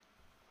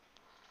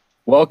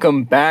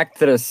Welcome back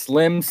to the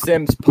Slim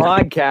Sims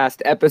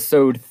podcast,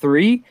 episode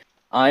 3.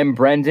 I'm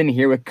Brendan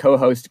here with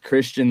co-host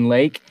Christian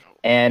Lake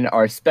and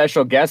our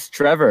special guest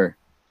Trevor.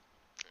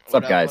 What's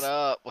up, guys?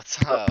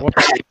 What's up?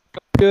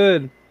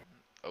 Good.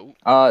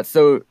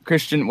 So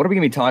Christian, what are we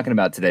gonna be talking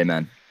about today,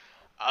 man?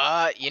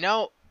 Our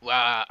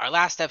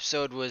last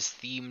episode was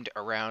themed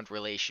around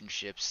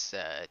relationships,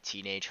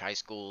 teenage, high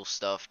school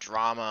stuff,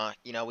 drama.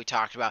 We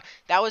talked about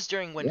that was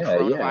during when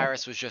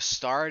coronavirus was just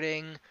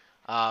starting.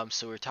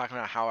 So we were talking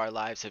about how our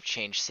lives have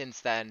changed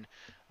since then.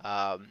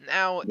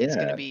 Now it's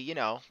gonna be,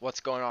 what's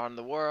going on in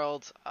the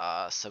world.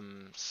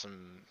 Some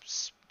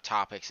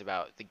topics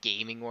about the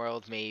gaming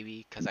world,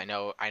 maybe, because I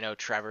know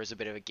Trevor's a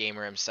bit of a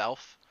gamer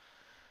himself.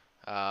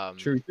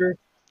 True.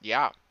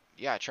 Yeah.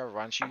 Trevor,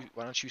 why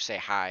don't you say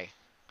hi?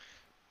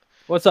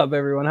 What's up,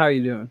 everyone? How are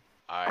you doing?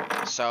 All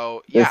right.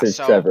 So This is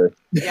Trevor.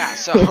 Yeah.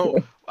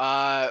 So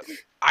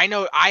I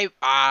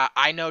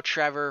know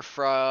Trevor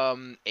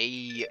from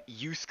a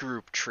youth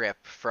group trip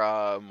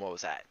from, what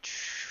was that,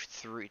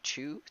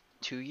 2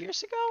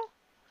 years ago?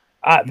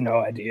 I have no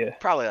idea.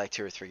 Probably like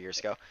 2 or 3 years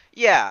ago.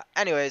 Yeah.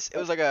 Anyways, it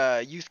was like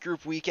a youth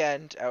group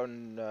weekend out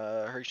in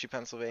Hershey,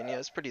 Pennsylvania.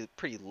 It's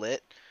pretty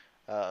lit.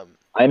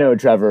 I know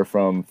Trevor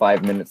from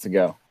 5 minutes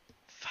ago.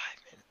 5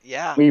 minutes.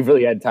 Yeah. We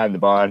really had time to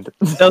bond.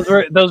 Those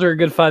were a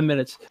good 5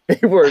 minutes.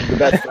 They were the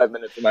best 5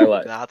 minutes of my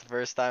life. Not the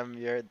first time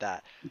you heard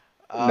that.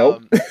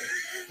 Nope.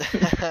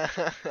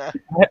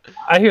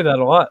 I hear that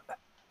a lot.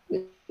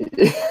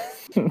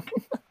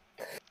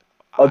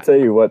 I'll tell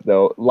you what,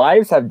 though,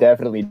 lives have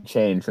definitely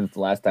changed since the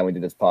last time we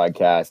did this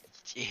podcast.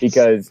 Jeez.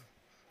 Because,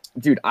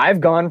 dude,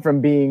 I've gone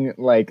from being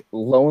like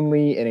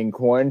lonely and in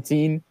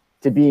quarantine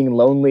to being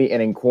lonely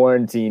and in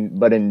quarantine,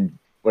 but in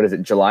what is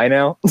it, July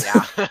now? Yeah.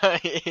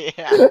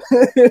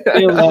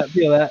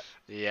 Feel that.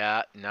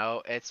 Yeah,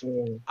 no,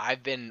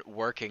 I've been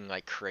working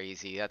like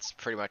crazy. That's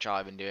pretty much all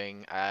I've been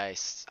doing. Get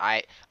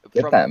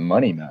From that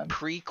money, man.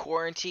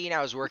 pre-quarantine,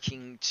 I was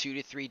working 2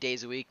 to 3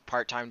 days a week,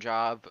 part-time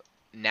job.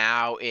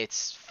 Now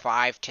it's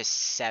 5 to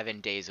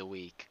 7 days a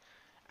week,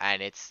 and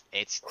it's.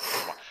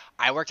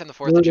 I worked on the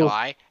 4th of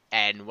July,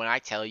 and when I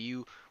tell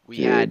you, we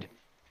had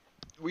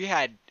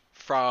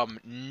from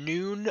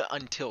noon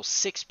until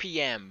 6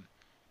 p.m.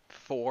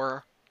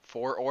 four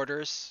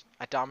orders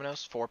at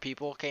Domino's. 4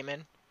 people came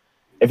in.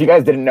 If you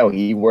guys didn't know,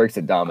 he works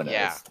at Domino's.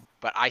 Yeah,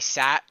 but I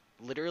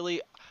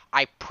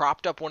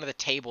propped up one of the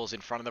tables in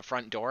front of the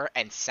front door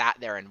and sat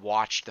there and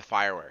watched the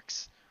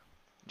fireworks.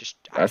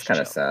 That's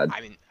kind of sad.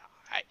 I mean,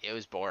 it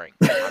was boring.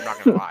 I'm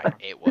not gonna lie,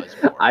 it was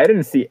boring. I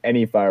didn't see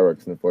any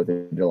fireworks on the 4th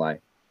of July.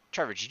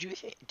 Trevor, did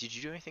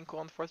you do anything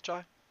cool on the 4th of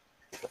July?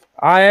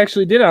 I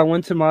actually did. I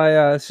went to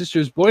my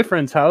sister's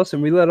boyfriend's house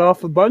and we let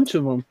off a bunch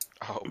of them.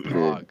 Oh,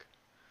 pog.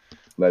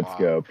 Let's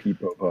go,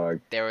 Peepo Pog.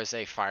 There was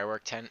a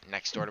firework tent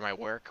next door to my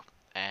work,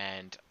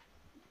 and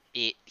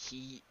it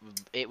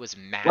was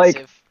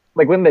massive.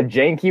 Like one of the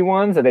janky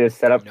ones that they just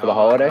set up for the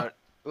holiday?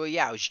 Well,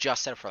 yeah, it was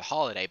just set up for the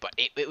holiday, but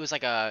it was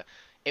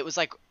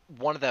like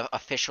one of the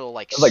official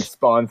like. It was like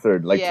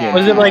sponsored, like yeah. TNT.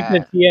 Was it like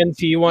the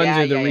TNT ones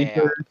or the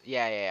Reaper?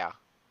 Yeah.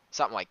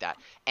 Something like that.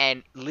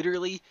 And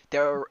literally,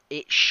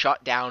 it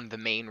shut down the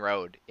main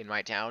road in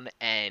my town,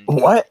 and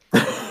What?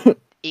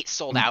 it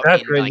sold out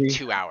That's in crazy. like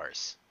 2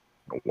 hours.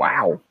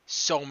 Wow.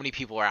 So many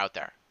people were out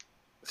there.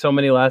 So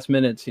many last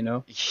minutes,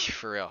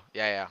 For real.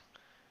 Yeah.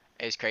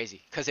 It was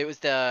crazy. Because I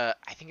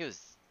think it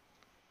was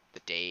the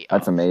day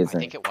That's of. amazing. I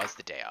think it was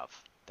the day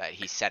of that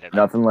he set it up.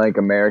 Nothing like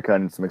America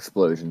and some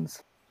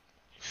explosions.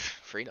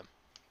 Freedom.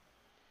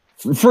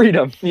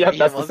 Freedom. Yep,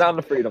 that's the Let's sound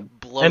of freedom.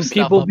 blow And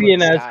stuff people up in being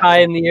the as sky. high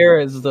in the air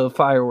as the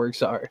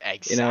fireworks are.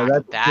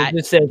 Exactly. That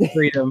just says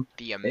freedom.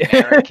 The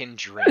American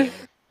dream.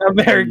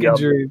 American Yup.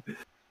 dream.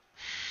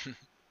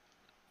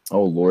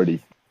 Oh,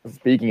 lordy.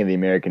 Speaking of the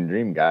American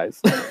dream,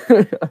 guys.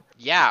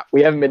 Yeah.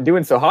 We haven't been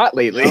doing so hot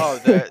lately.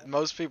 No,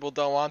 most people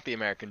don't want the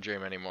American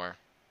dream anymore.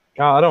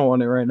 Oh, I don't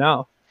want it right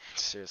now.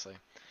 Seriously.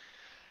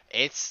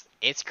 It's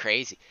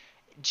crazy.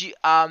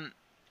 I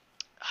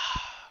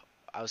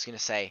was gonna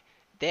say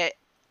that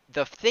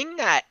the thing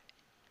that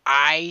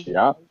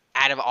Yeah.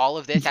 out of all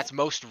of this that's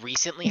most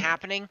recently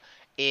happening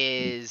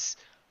is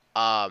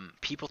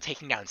people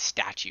taking down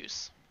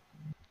statues.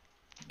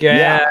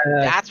 Yeah.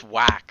 That's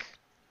whack.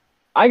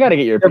 I got to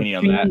get your opinion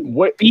on that.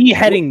 What?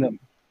 Beheading them.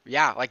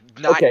 Yeah, like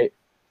not. Okay.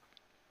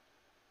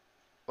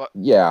 What?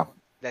 Yeah.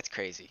 That's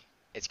crazy.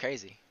 It's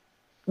crazy.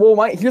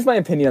 Well, here's my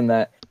opinion on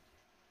that.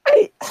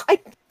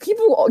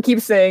 People all keep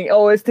saying,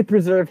 "Oh, it's to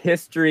preserve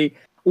history."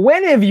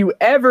 When have you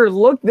ever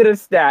looked at a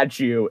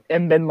statue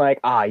and been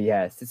like, "Ah,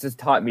 yes, this has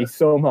taught me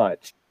so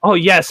much"? Oh,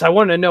 yes, I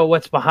want to know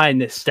what's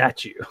behind this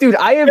statue. Dude,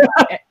 I have.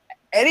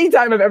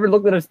 Anytime I've ever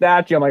looked at a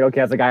statue, I'm like,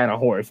 okay, that's a guy on a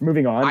horse.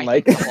 Moving on, I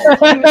like. think the whole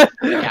point-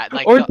 yeah,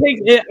 like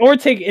or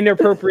take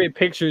inappropriate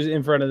pictures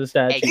in front of the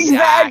statue.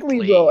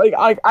 Exactly, bro. Like,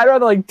 I'd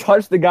rather like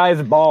touch the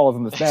guy's balls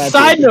in the statue.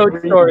 Side note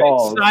Three story.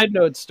 balls. Side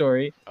note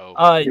story. Oh.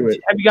 Have Do it.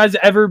 you guys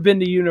ever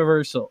been to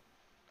Universal?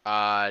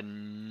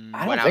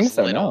 I don't think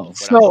so. No.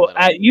 So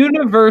at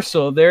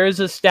Universal, there is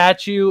a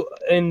statue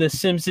in the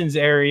Simpsons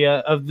area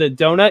of the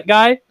donut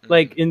guy,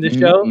 like in the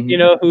show. You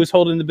know, who's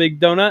holding the big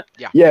donut.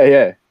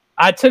 Yeah.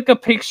 I took a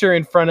picture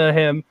in front of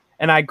him,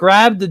 and I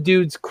grabbed the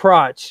dude's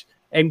crotch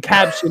and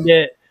captioned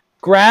it,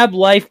 "Grab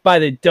life by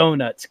the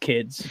donuts,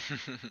 kids."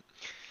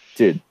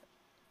 Dude,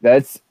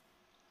 that's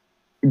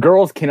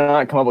girls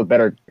cannot come up with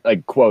better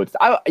like quotes.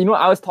 I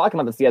was talking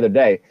about this the other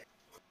day.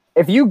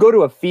 If you go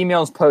to a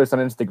female's post on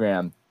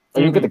Instagram and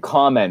you look at the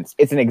comments,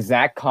 it's an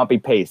exact copy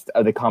paste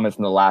of the comments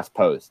from the last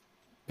post.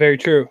 Very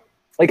true.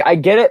 Like, I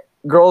get it,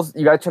 girls,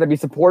 you guys try to be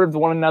supportive of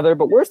one another,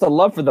 but where's the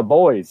love for the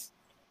boys?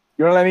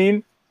 You know what I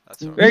mean?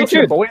 That's very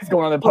true. The boys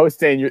going on the post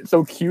saying you're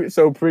so cute,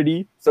 so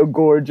pretty, so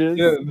gorgeous.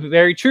 Yeah,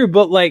 very true.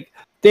 But like,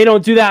 they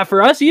don't do that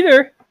for us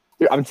either.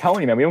 Dude, I'm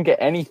telling you, man, we don't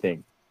get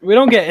anything. We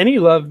don't get any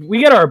love. We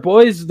get our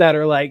boys that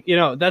are like,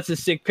 that's a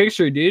sick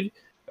picture, dude.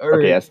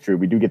 Okay, that's true.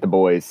 We do get the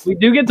boys. We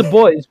do get the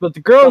boys, but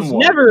the girls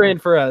never in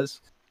for us.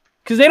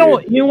 Because they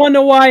don't, you want to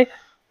know why?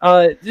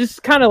 This is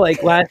kind of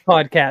like last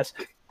podcast.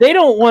 They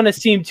don't want to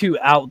seem too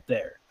out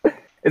there.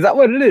 Is that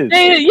what it is?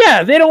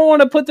 They don't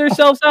want to put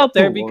themselves out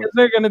there because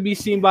they're going to be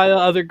seen by the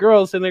other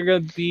girls and they're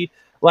going to be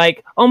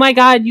like, oh my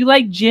God, you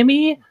like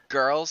Jimmy?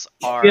 Girls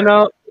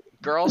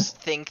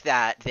think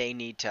that they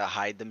need to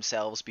hide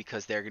themselves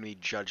because they're going to be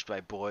judged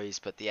by boys,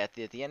 but at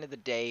the end of the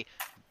day,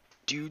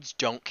 dudes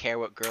don't care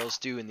what girls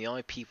do, and the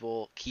only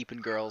people keeping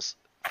girls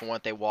from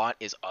what they want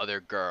is other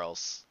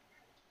girls.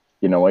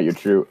 You know what? You're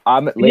true.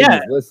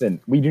 Ladies,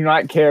 listen, we do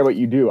not care what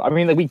you do. I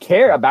mean, like, we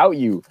care about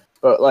you,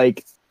 but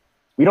like,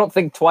 we don't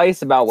think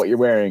twice about what you're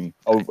wearing.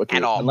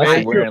 At all.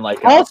 Unless you're wearing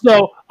like.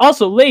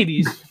 Also,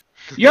 ladies,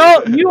 you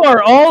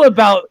are all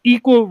about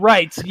equal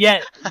rights.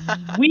 Yet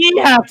we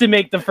have to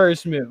make the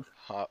first move.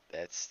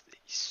 That's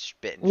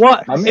spitting.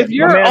 What if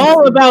you're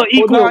all about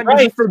equal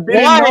rights?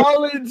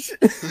 Knowledge.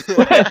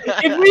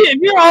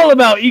 if you're all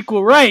about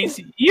equal rights,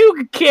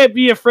 you can't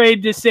be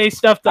afraid to say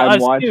stuff to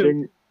us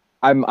too.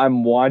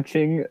 I'm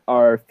watching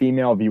our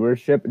female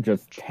viewership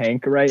just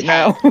tank right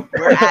now.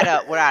 We're at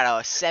a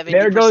 70%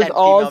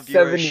 female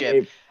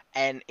viewership,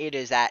 and it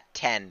is at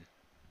 10.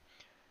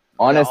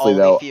 Honestly,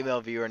 the only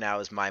female viewer now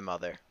is my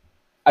mother.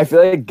 I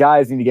feel like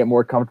guys need to get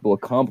more comfortable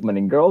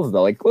complimenting girls,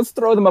 though. Like, let's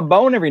throw them a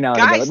bone every now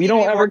and then. Like, we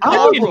don't ever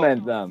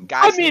compliment them.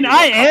 Guys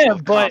I am,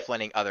 but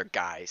complimenting other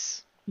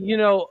guys.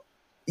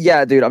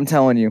 Yeah, dude, I'm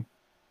telling you,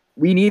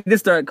 we need to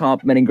start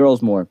complimenting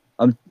girls more.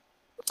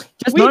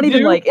 Just not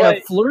even like in a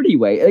flirty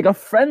way, like a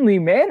friendly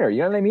manner.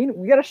 You know what I mean?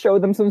 We gotta show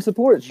them some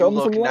support. Show them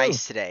some love. You look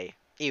nice today.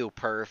 Ew,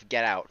 perv,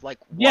 get out. Like,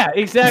 what? Yeah,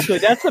 exactly.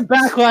 That's the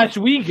backlash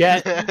we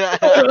get.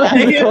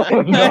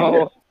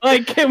 No.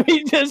 Like, can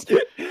we just say,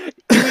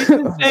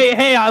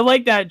 hey, I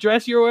like that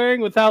dress you're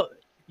wearing without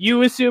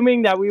you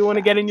assuming that we want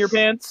to get in your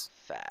pants?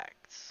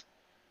 Facts.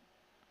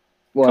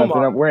 Well, if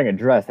they're not wearing a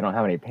dress, they don't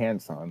have any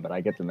pants on, but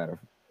I get the metaphor.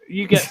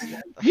 You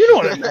know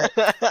what I mean.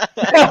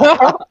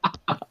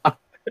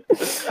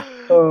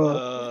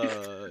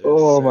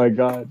 Oh my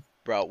God.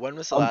 Bro, when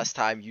was the last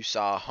time you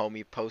saw a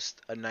homie post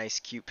a nice,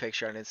 cute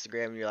picture on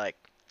Instagram and you're like,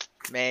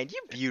 man, you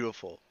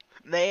beautiful.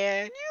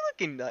 Man, you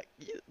looking like...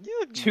 You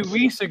look 2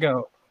 weeks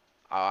ago.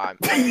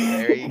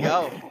 There you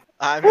go.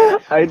 I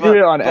do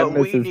it on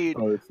Emma's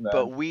post, man.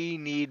 But we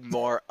need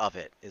more of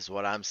it, is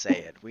what I'm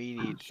saying. We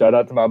need... Shout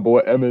out to my boy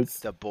Emma's.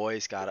 The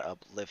boys gotta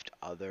uplift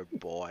other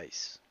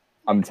boys.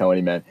 I'm telling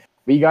you, man.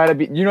 We gotta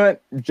be... You know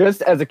what?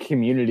 Just as a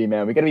community,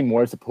 man, we gotta be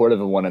more supportive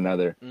of one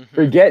another.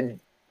 Forget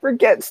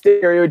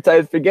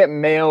stereotypes, forget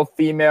male,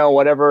 female,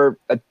 whatever,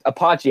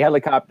 Apache,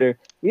 helicopter.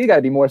 We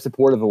gotta be more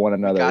supportive of one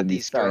another. We got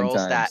these girls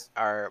that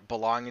are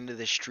belonging to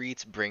the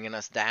streets, bringing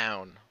us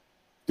down.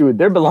 Dude,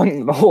 they're belonging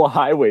to the whole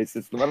highway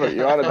system. I don't know what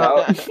you're on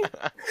about.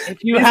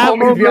 If you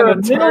have over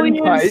a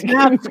million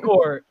snap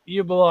score,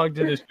 you belong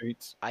to the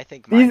streets. I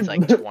think mine's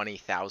like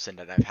 20,000,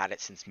 and I've had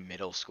it since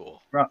middle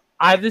school. Bro,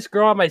 I have this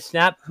girl on my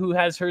Snap who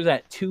has hers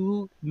at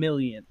 2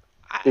 million.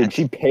 Dude,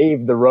 she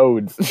paved the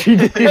roads. She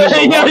didn't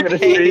even belong to the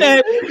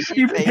streets.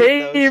 She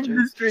paved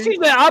the streets. She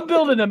said, I'm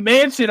building a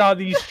mansion on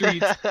these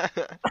streets.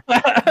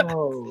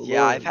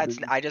 Yeah,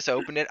 I just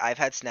opened it. I've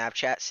had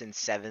Snapchat since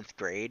 7th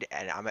grade,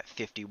 and I'm at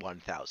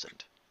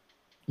 51,000.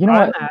 You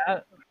know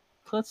what?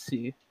 Let's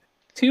see.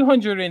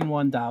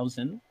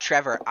 201,000.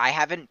 Trevor, I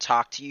haven't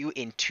talked to you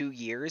in 2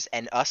 years,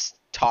 and us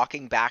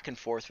talking back and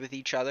forth with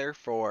each other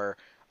for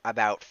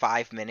about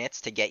 5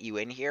 minutes to get you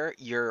in here,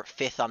 you're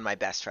 5th on my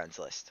best friends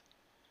list.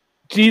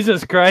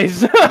 Jesus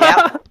Christ. Yep.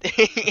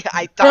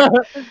 I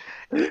thought...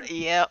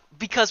 Yeah,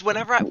 because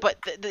whenever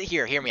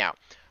hear me out.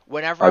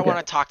 Whenever I want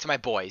to talk to my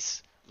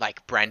boys,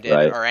 like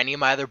Brendan or any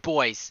of my other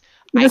boys...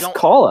 I don't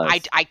call us.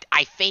 I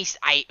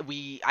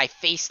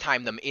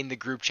FaceTime them in the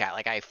group chat.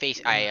 Like I face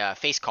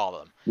call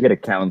them. You get a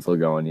council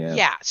going, yeah.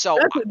 Yeah, so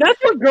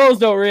that's what girls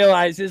don't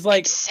realize is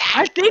like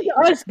exactly. I think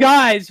us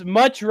guys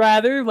much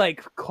rather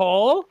like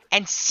call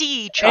and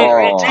see each other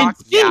and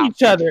see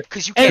each other.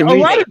 Because you can't. A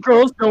lot of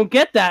girls don't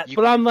get that,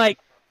 but I'm like,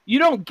 you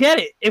don't get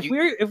it. If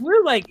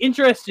we're like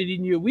interested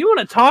in you, we want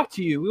to talk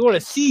to you. We want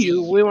to see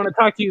you. We want to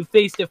talk to you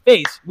face to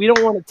face. We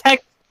don't want to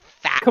text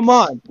Facts. Come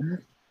on.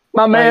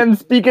 My man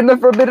speaking the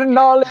forbidden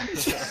knowledge.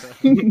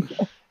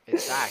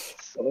 It's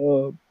facts.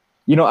 You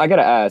know, I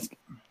gotta ask,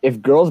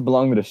 if girls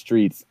belong to the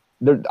streets,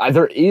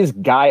 there is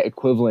guy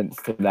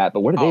equivalents to that,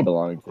 but where do they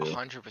belong to?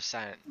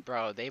 100%.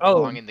 Bro, they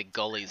belong in the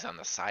gullies on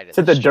the side of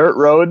the the dirt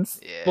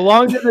roads? Yeah.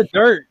 Belong to the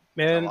dirt,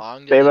 man.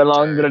 They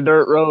belong to the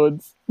dirt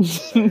roads.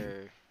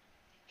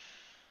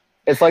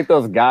 It's like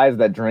those guys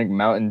that drink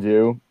Mountain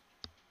Dew,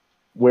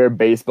 wear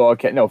baseball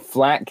cap, no,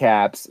 flat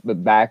caps,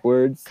 but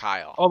backwards.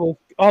 Kyle.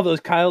 All those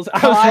Kyles.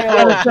 I was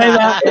gonna say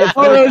that.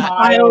 All those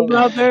Kyles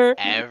out there.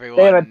 Everyone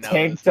They have a knows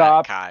tank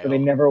top Kyle. that they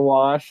never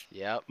wash.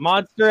 Yep.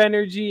 Monster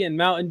Energy and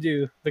Mountain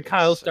Dew, the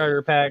Kyle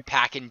starter pack.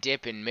 Pack and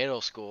dip in middle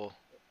school.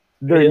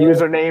 Their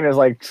username is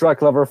like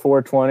Truck Lover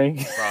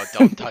 420. Bro,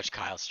 don't touch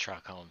Kyle's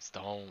truck, Holmes.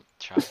 Don't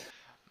try.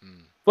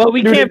 Well,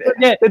 we can't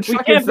forget. We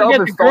can't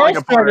forget the girl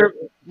starter.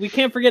 We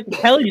can't forget the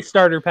Kelly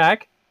starter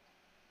pack.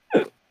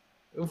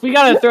 If we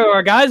gotta throw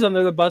our guys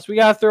under the bus, we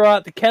gotta throw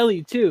out the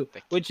Kelly too,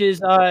 which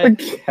is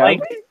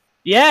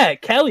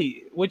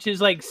Kelly, which is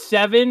like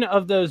 7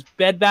 of those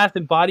Bed Bath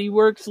and Body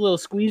Works little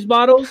squeeze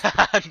bottles.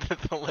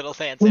 The little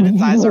hand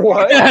sanitizer.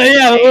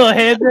 Yeah, the little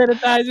hand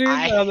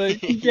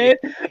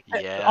sanitizers.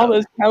 Yeah, all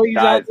those Kellys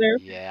out there.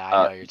 Yeah, I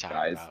know what you're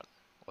talking about.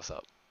 What's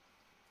up?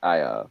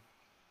 I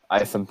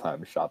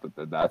sometimes shop at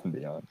Bed Bath and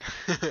Beyond.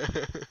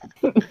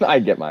 I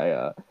get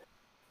my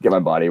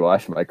body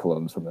wash and my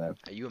colognes from there.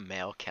 Are you a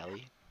male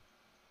Kelly?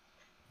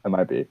 I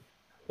might be.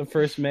 The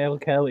first male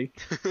Kelly.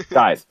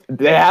 Guys,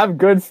 they have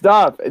good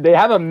stuff. They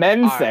have a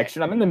men's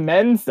section. I'm in the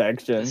men's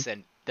section.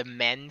 Listen, the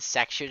men's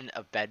section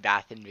of Bed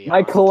Bath and Beyond.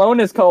 My cologne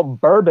is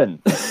called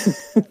Bourbon.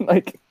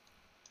 Like,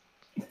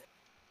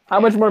 how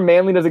much more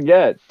manly does it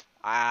get?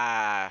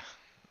 Not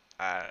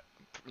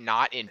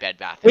in Bed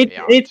Bath and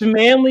Beyond. It's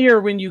manlier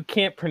when you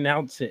can't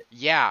pronounce it.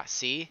 Yeah,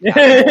 see?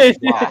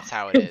 That's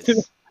how it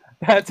is.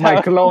 That's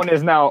my cologne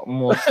is now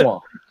mon soin.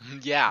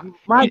 Yeah.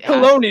 My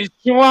cologne is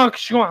schwank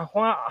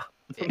schwank.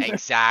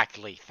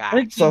 Exactly.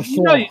 Facts.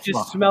 You know you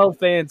just smell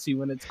fancy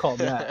when it's called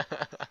that.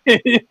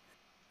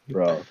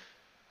 Bro.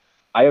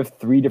 I have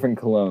 3 different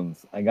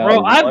colognes. I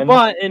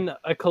bought in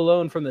a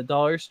cologne from the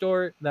dollar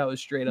store that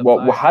was straight up.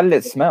 Well, how did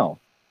it smell?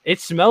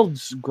 It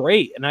smells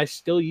great, and I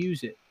still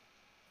use it.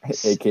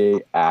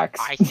 AKA Axe.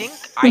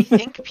 I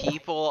think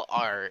people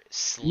are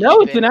sleeping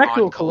No, it's an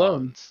actual on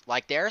cologne.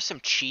 Like, there are some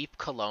cheap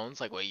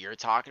colognes, like what you're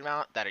talking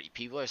about, that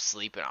people are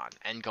sleeping on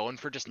and going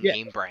for just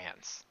name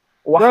brands.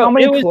 Well, how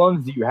many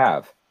colognes do you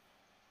have?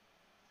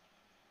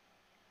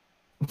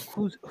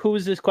 Who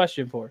is this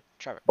question for?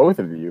 Trevor. Both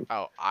of you.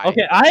 Oh,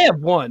 okay, I have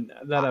one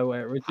that I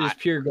wear, which is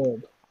pure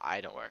gold.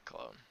 I don't wear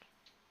cologne.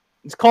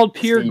 It's called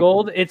pure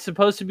gold. It's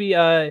supposed to be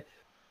 $1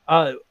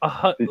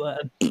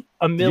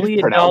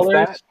 million.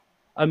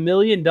 $1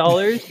 million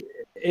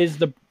is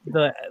the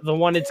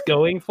one it's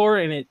going for,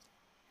 and it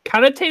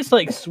kind of tastes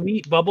like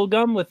sweet bubble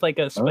gum with like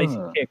a spicy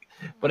kick,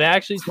 but it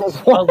actually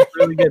smells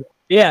really good.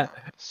 Yeah.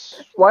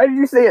 Why did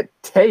you say it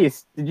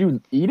tastes? Did you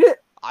eat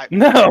it?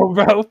 No,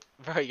 bro.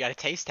 Bro, you gotta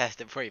taste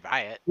test it before you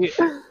buy it. It's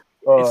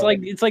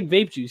like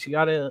vape juice. You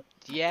gotta.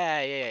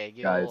 Yeah.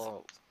 Guys,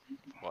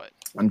 what?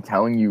 I'm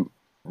telling you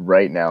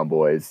right now,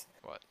 boys.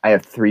 What? I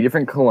have 3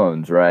 different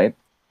colognes. Right.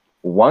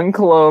 One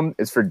cologne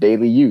is for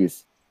daily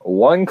use.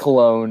 One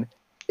cologne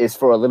is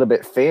for a little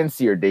bit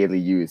fancier daily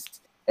use,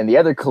 and the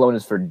other cologne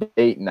is for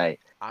date night.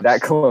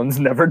 That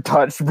cologne's never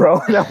touched, bro.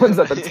 That one's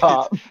at the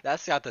top.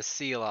 That's got the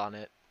seal on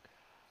it.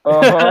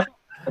 Uh-huh.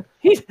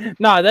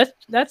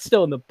 That's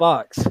still in the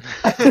box.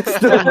 It's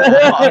still in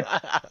the box.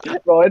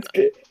 Bro,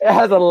 it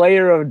has a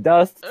layer of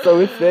dust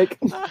so thick.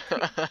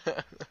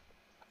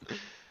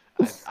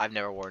 I've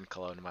never worn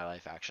cologne in my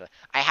life, actually.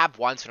 I have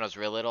once when I was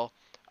real little.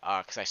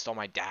 Because I stole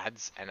my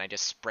dad's and I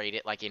just sprayed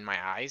it like in my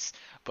eyes.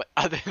 But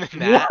other than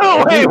that,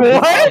 wait,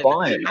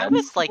 what? I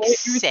was like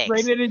 6. You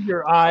sprayed it in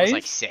your eyes? I was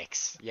like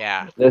 6.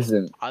 Yeah.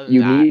 Listen,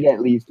 you need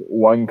at least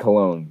one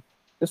cologne.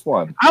 Just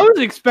one. I was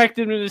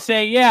expecting him to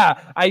say,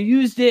 "Yeah, I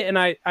used it and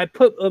I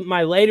put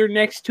my lighter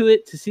next to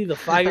it to see the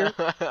fire."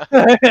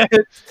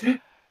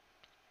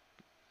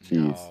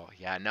 Jeez.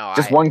 No.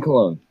 Just one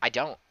cologne. I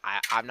don't.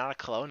 I'm not a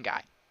cologne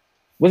guy.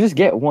 We'll just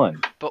get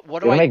one. But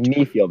what It'll make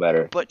me feel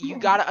better. But you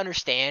gotta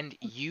understand,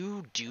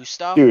 you do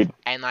stuff, dude.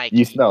 And like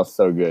you smell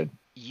so good.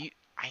 I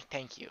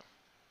thank you.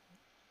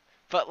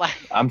 But like,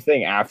 I'm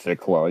saying after the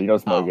cologne, you don't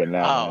smell good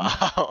now.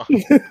 I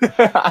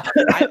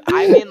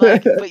mean,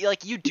 like, but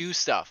like you do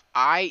stuff.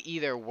 I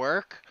either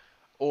work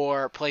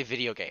or play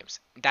video games.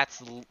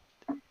 That's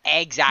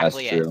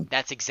exactly it.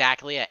 That's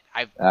exactly it.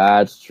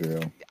 That's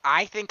true.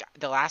 I think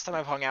the last time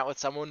I've hung out with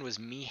someone was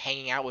me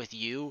hanging out with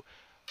you.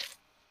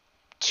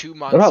 2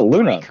 months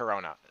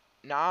pre-corona.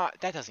 Nah,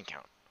 that doesn't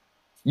count.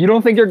 You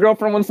don't think your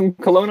girlfriend wants some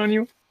cologne on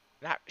you?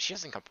 Nah, she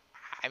doesn't come.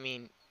 I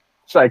mean,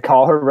 should I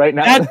call her right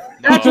now?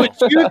 That's what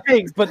you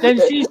think. But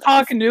then she's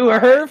talking to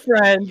her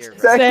friends,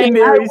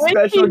 secondary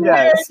special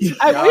guest.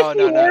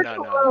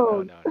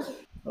 No.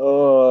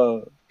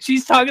 Oh.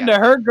 She's talking to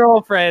her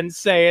girlfriend,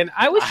 saying,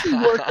 "I wish she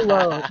wore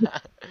cologne.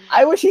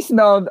 I wish she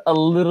smelled a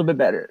little bit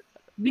better."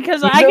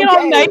 Because I get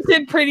all nice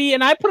and pretty,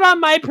 and I put on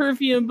my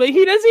perfume, but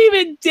he doesn't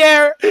even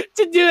dare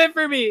to do it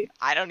for me.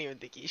 I don't even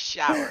think he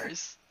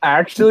showers.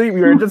 Actually,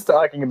 we were just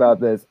talking about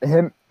this.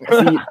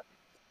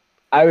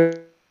 I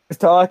was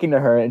talking to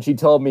her, and she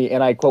told me,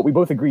 and I quote, "We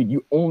both agreed.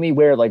 You only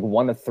wear like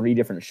 1 of 3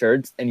 different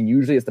shirts, and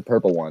usually it's the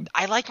purple one."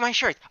 I like my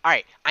shirts. All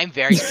right, I'm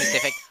very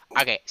specific.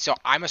 Okay, so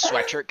I'm a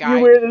sweatshirt guy.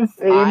 You wear the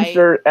same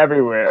shirt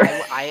everywhere.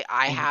 I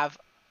have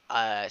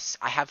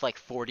like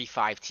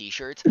 45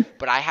 t-shirts,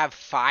 but I have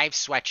 5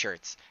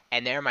 sweatshirts,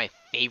 and they're my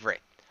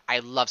favorite. I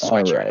love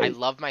sweatshirts. Right. I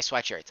love my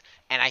sweatshirts,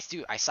 and I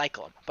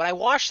cycle them, but I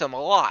wash them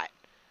a lot.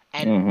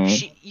 And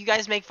you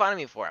guys make fun of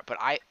me for it, but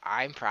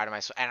I'm proud of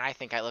myself, and I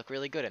think I look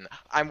really good in them.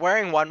 I'm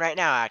wearing one right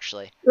now,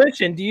 actually.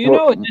 Christian, do you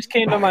know what just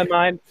came to my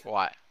mind?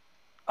 What?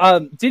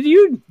 Did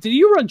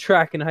you run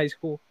track in high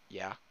school?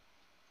 Yeah.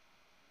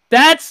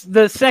 That's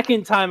the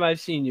second time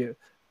I've seen you.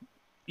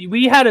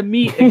 We had a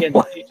meet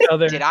against each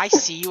other. Did I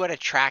see you at a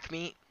track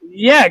meet?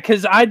 Yeah,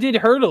 because I did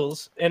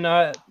hurdles, and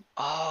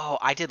oh,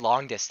 I did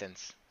long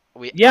distance.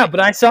 But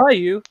I saw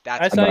you.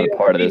 I saw you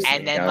part of this.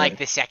 And then, like,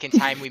 the second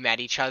time we met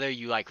each other,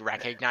 you, like,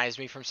 recognized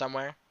me from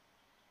somewhere?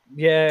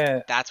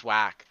 Yeah. That's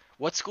whack.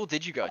 What school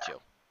did you go to?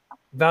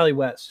 Valley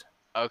West.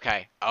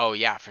 Okay. Oh,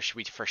 yeah,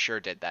 we for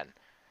sure did then.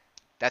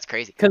 That's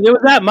crazy. Because it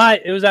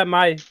was at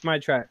my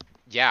track.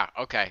 Yeah,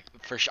 okay.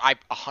 For sure. I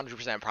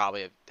 100%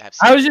 probably have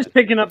seen I was just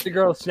picking up the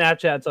girls'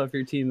 Snapchats off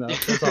your team, though.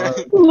 That's all.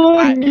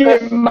 Look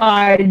at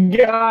my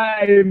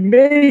guy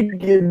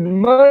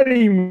making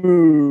money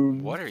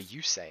moves. What are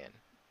you saying?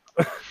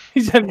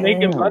 He's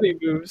making money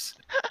moves.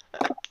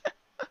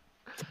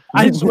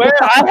 I swear,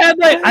 I had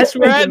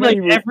like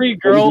every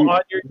girl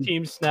on your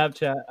team's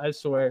Snapchat. I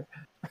swear.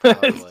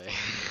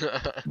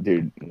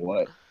 Dude,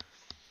 what?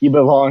 He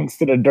belongs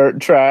to the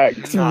dirt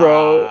tracks,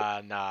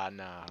 bro. Nah.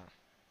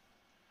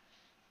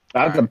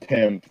 That's a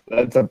pimp.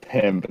 That's a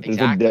pimp. There's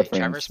a difference.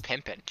 Trevor's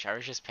pimping.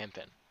 Trevor's just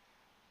pimping.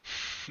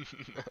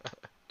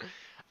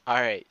 All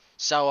right.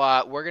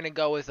 So we're going to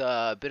go with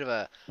a bit of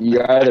a...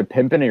 You're either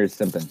pimping or you're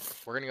simping.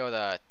 We're going to go with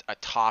a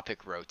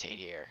topic rotate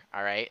here.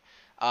 All right.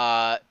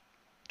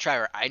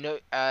 Trevor, I know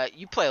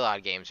you play a lot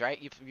of games,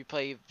 right? You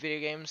play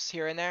video games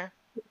here and there?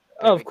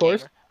 Oh, of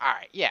course. All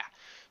right. Yeah.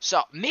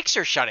 So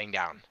Mixer shutting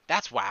down.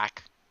 That's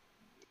whack.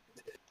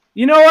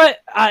 You know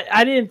what?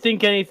 I didn't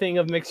think anything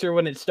of Mixer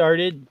when it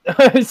started.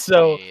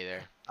 So, me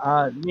either.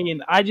 I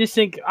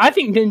think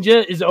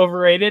Ninja is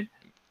overrated.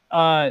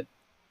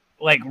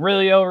 Like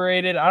really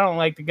overrated. I don't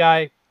like the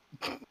guy.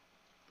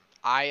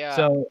 I'm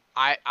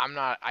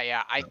not.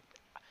 I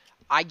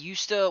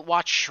used to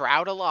watch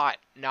Shroud a lot.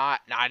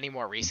 Not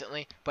anymore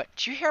recently. But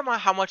did you hear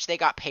how much they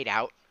got paid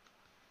out?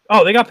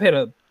 Oh, they got paid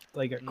a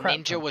crap.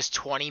 Ninja was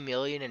 20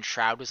 million and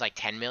Shroud was like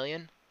 10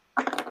 million.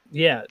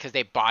 Yeah, because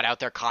they bought out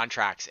their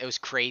contracts. It was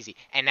crazy,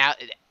 and now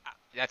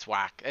that's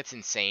whack. That's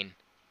insane.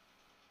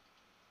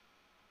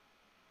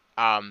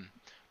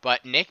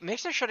 But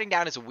Mixer shutting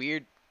down is a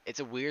weird. It's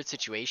a weird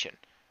situation.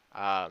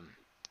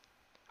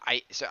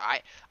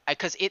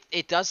 Because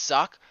it does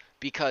suck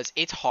because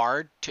it's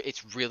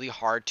really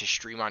hard to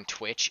stream on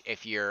Twitch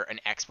if you're an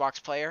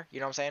Xbox player.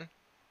 You know what I'm saying?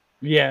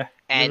 Yeah.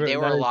 And there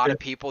were a lot of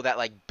people that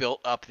like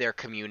built up their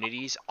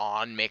communities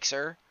on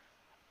Mixer.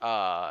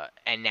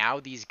 And now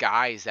these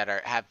guys that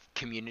have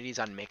communities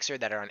on Mixer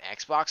that are on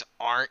Xbox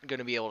aren't going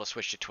to be able to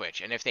switch to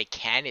Twitch. And if they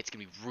can, it's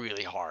going to be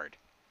really hard.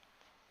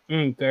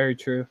 Very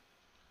true.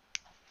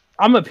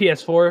 I'm a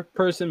PS4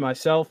 person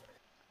myself.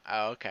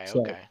 Oh, okay,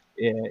 so, okay.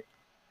 Yeah.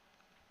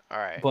 All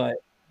right. But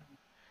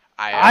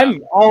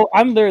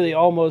I'm literally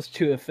almost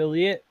to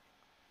affiliate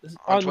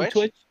on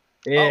Twitch?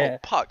 Yeah.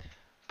 Oh,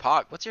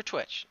 Pog, what's your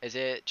Twitch? Is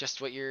it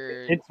just what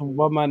your... It's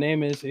what my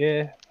name is,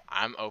 yeah.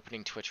 I'm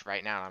opening Twitch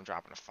right now and I'm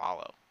dropping a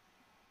follow.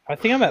 I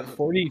think I'm at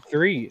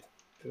 43.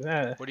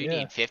 Yeah, what do you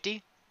need,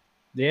 50?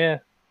 Yeah.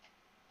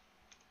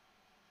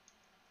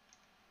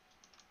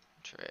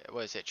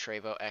 What is it,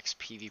 Trevo X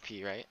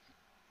PvP, right?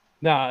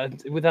 Nah,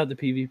 without the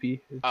PvP.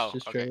 It's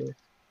just okay. Trevo.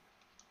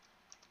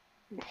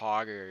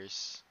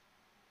 Poggers.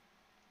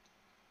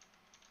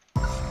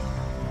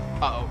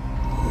 Uh-oh.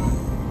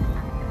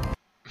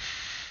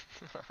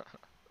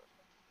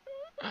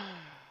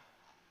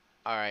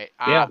 Alright.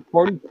 Yeah,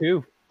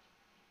 42.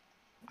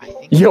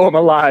 Yo, I'm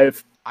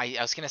alive. I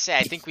was gonna say,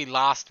 I think we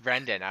lost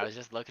Brendan. I was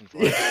just looking for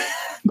it.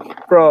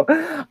 Bro,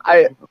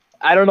 I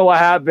don't know what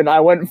happened. I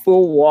went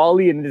full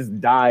Wally and just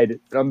died.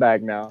 I'm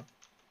back now.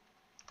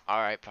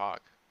 Alright, Pog.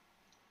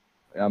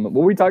 What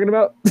were we talking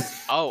about?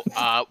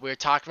 We were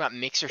talking about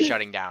Mixer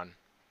shutting down.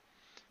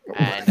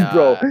 And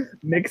bro,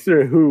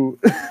 Mixer who?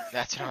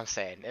 That's what I'm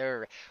saying.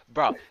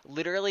 Bro,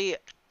 literally,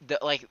 they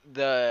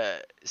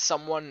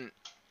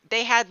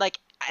had like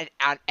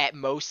at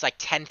most like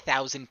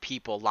 10,000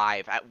 people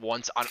live at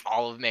once on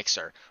all of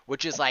Mixer,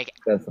 which is like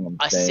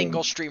a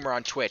single streamer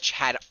on Twitch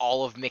had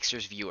all of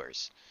Mixer's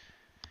viewers.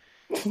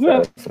 That's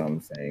what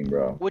I'm saying,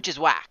 bro. Which is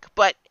whack.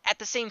 But at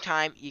the same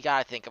time, you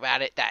gotta think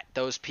about it that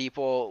those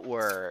people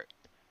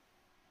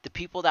the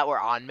people that were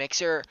on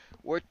Mixer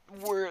were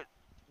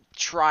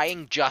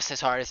trying just as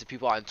hard as the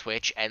people on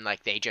Twitch, and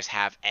like they just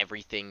have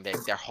everything that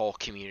their whole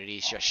community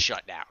is just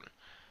shut down,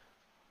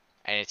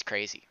 and it's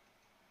crazy.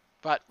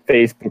 But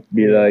Facebook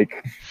be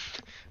like,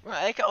 well,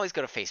 I can always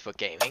go to Facebook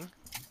Gaming.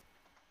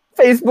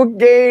 Facebook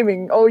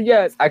Gaming. Oh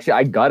yes, actually,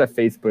 I got a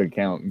Facebook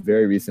account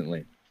very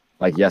recently,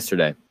 like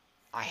yesterday.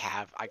 I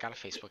got a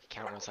Facebook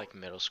account when I was like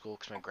middle school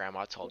because my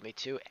grandma told me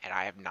to, and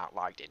I have not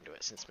logged into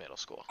it since middle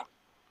school.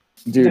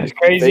 Dude, that's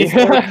crazy.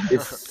 Facebook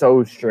is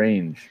so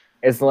strange.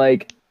 It's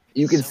like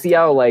you can see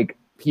how like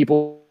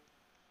people.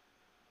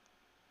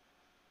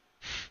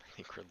 I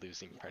think we're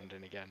losing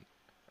Brendan again.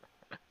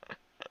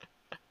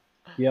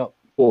 Yep.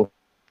 Well,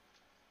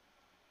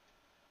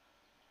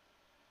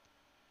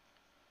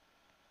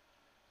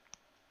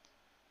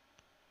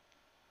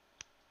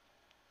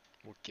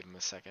 We'll give him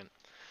a second.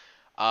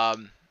 All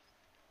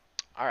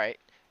right.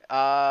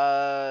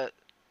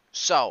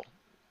 So.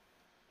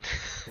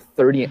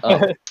 30 and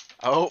up.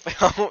 Oh,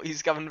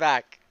 he's coming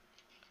back.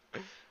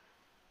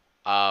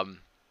 So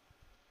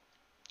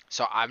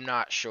I'm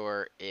not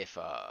sure if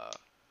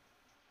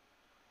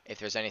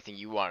there's anything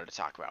you wanted to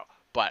talk about,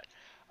 but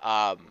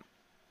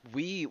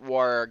we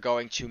were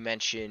going to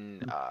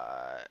mention.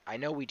 I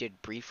know we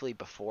did briefly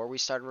before we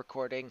started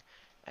recording,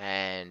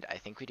 and I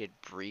think we did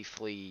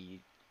briefly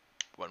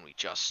when we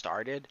just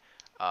started.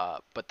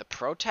 But the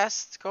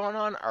protests going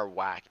on are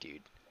whack,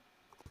 dude.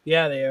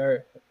 Yeah, they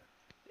are.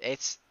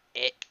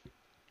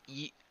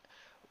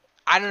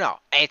 I don't know.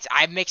 I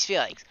have mixed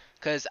feelings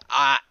because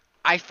I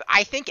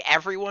think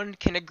everyone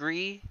can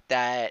agree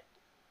that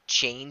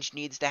change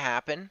needs to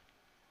happen.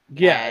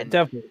 Yeah,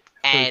 definitely.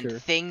 And sure.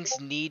 things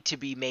need to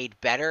be made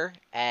better,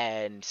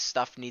 and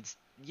stuff needs,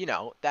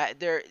 that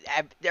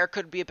there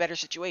could be a better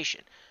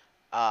situation.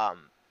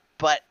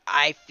 But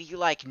I feel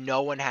like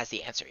no one has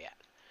the answer yet.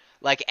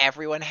 Like,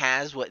 everyone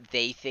has what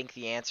they think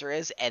the answer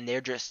is, and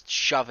they're just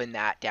shoving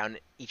that down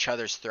each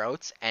other's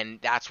throats, and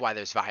that's why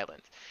there's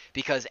violence.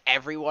 Because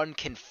everyone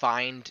can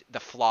find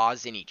the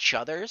flaws in each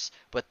other's,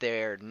 but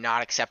they're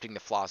not accepting the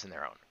flaws in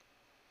their own.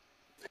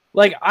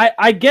 Like,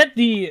 I get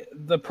the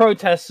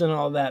protests and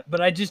all that,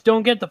 but I just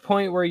don't get the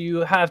point where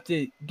you have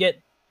to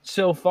get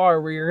so far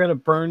where you're going to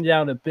burn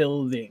down a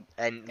building.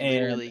 And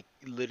literally,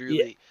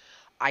 yeah.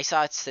 I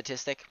saw a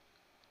statistic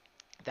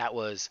that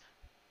was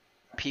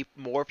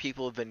more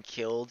people have been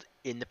killed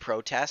in the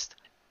protest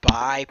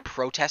by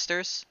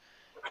protesters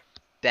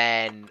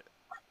than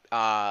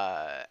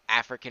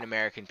African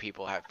American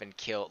people have been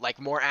killed.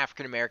 Like, more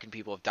African American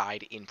people have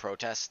died in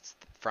protests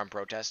from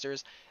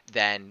protesters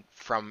than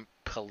from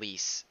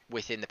police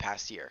within the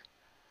past year.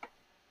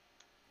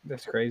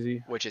 That's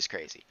crazy. Which is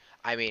crazy.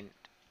 I mean,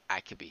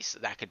 that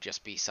could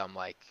just be some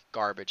like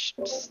garbage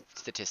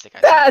statistic.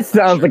 That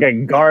sounds like a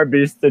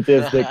garbage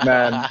statistic,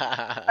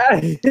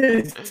 man.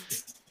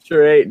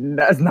 Straight.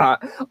 That's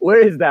not. Where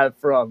is that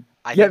from?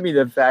 Get me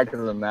the facts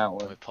on that one.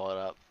 Let me pull it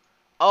up.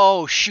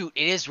 Oh shoot,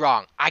 it is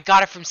wrong. I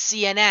got it from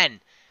CNN.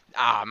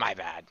 Ah, my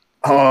bad.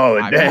 Oh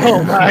damn!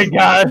 Oh my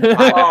god!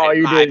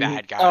 My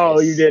bad, guys.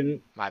 Oh, you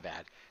didn't. My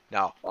bad.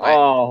 No.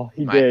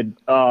 He did.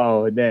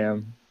 Oh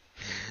damn.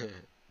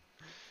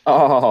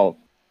 Oh.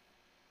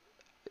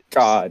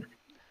 God.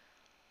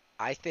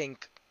 I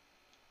think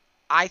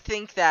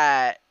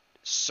that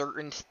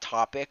certain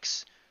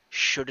topics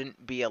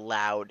shouldn't be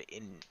allowed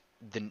in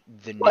the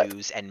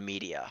news and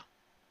media.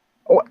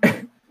 What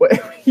do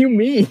you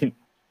mean?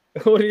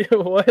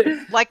 What?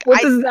 Like,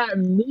 what does that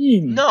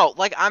mean? No,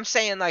 like, I'm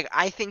saying, like,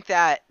 I think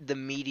that the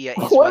media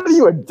is What are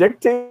you, a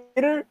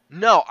dictator?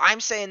 No, I'm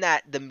saying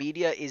that the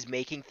media is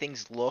making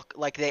things look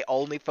like they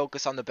only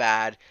focus on the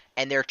bad,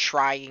 and they're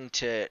trying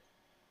to,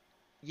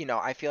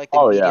 I feel like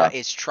the media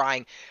is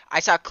trying. I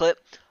saw a clip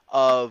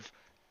of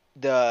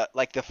the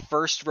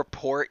first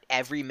report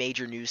every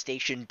major news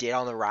station did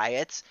on the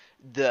riots.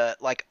 The,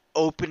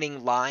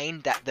 opening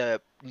line that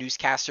the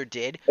newscaster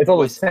did it's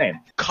all the same.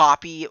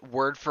 Copy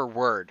word for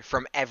word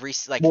from every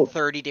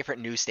 30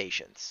 different news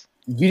stations.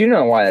 You do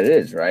know why that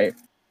is, right?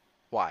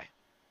 Why?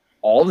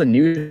 All the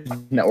news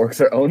networks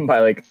are owned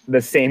by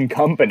the same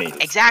companies.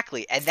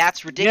 Exactly, and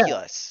that's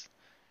ridiculous. Yeah.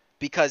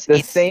 Because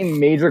the same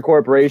major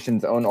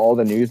corporations own all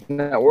the news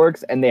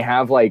networks, and they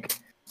have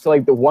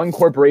the one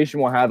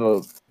corporation will have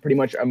pretty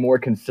much a more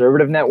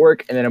conservative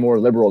network and then a more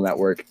liberal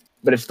network,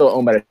 but it's still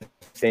owned by the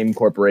same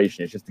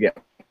corporation. It's just to get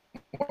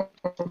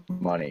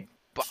money.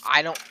 But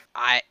I don't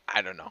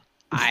know.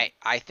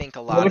 I think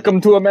a lot Welcome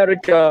to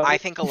America. I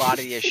think a lot of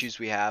the issues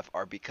we have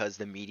are because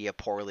the media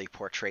poorly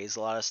portrays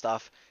a lot of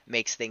stuff,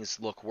 makes things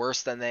look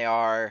worse than they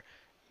are.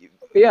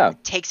 Yeah.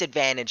 Takes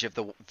advantage of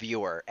the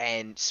viewer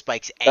and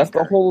spikes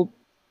anger.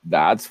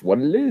 That's what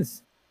it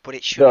is. But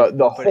it should.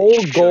 The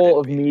whole goal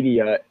of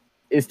media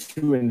is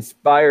to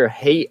inspire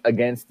hate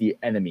against the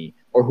enemy,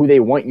 or who they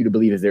want you to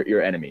believe is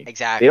your enemy.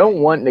 Exactly. They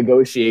don't want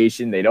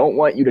negotiation. They don't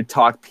want you to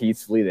talk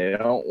peacefully. They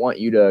don't want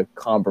you to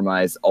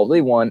compromise. All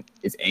they want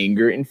is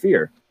anger and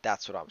fear.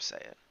 That's what I'm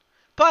saying.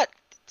 But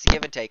it's a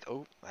give and take.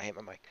 Oh, I hate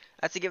my mic.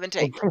 That's a give and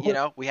take.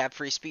 We have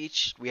free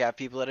speech. We have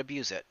people that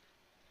abuse it.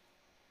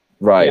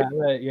 Right.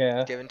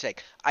 Yeah. Give and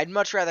take. I'd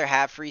much rather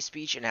have free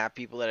speech and have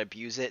people that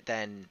abuse it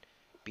than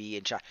be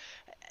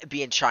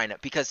in China.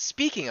 Because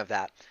speaking of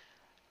that,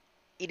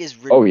 it is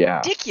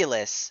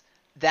ridiculous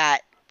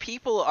that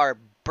people are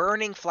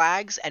burning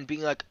flags and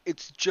being like,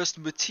 it's just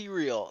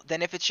material.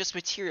 Then if it's just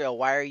material,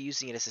 why are you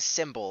using it as a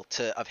symbol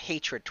of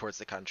hatred towards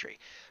the country?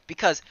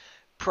 Because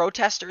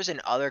protesters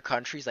in other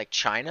countries like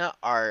China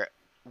are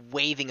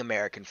waving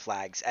American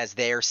flags as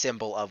their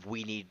symbol of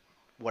we need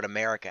what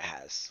America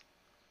has.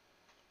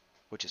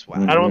 Which is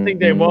whack. I don't think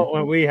they want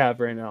what we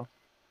have right now.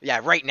 Yeah,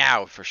 right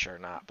now for sure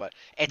not, but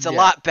it's a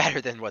lot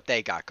better than what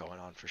they got going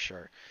on for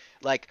sure.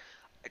 Like,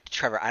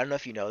 Trevor, I don't know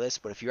if you know this,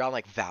 but if you're on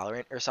like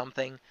Valorant or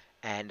something,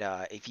 and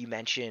if you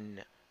mention,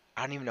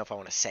 I don't even know if I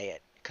want to say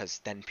it, because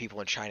then people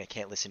in China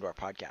can't listen to our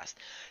podcast.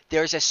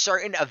 There's a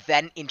certain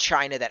event in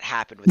China that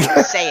happened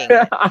without saying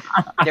it.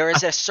 There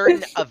is a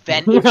certain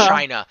event in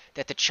China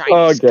that the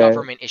Chinese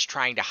government is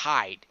trying to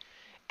hide.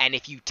 And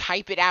if you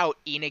type it out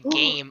in a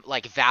game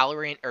like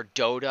Valorant or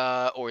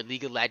Dota or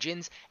League of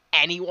Legends,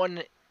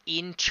 anyone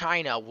in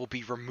China will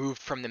be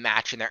removed from the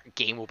match and their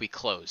game will be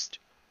closed.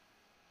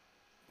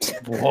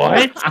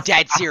 What?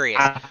 Dead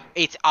serious.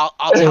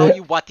 I'll tell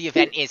you what the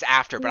event is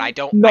after, but I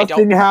don't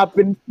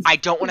happened. I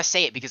don't want to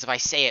say it because if I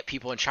say it,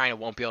 people in China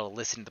won't be able to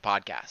listen to the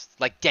podcast.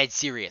 Like, dead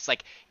serious.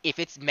 Like, if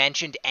it's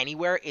mentioned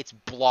anywhere, it's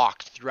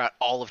blocked throughout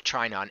all of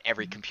China on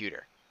every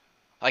computer.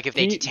 Like, if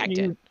they detect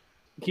it.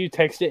 Can you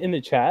text it in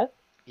the chat?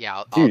 Yeah,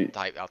 I'll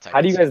type.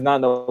 How do you guys not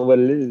know what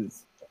it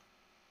is?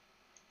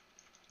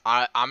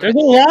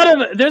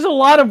 There's a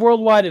lot of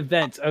worldwide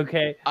events.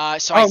 Okay.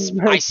 So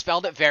I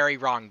spelled it very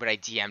wrong, but I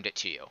DM'd it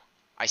to you.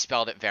 I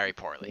spelled it very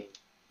poorly,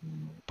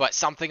 but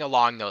something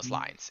along those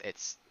lines.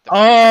 It's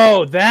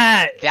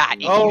that.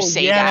 If you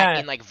say that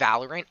in like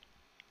Valorant,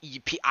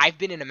 I've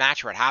been in a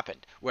match where it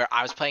happened, where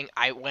I was playing.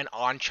 I went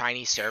on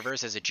Chinese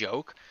servers as a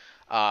joke.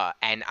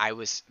 And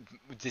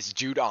this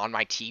dude on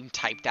my team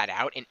typed that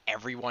out, and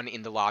everyone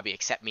in the lobby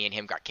except me and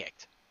him got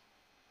kicked.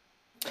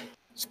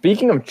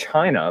 Speaking of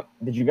China,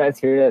 did you guys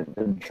hear that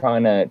they're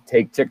trying to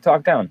take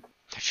TikTok down?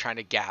 They're trying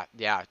to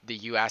the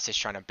U.S. is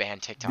trying to ban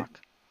TikTok.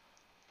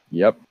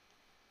 Yep.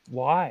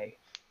 Why?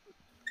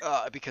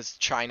 Because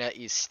China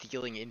is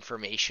stealing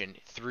information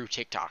through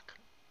TikTok.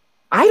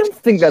 I don't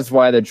think that's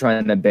why they're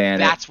trying to ban it.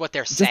 That's what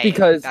they're saying. Just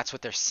because that's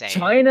what they're saying.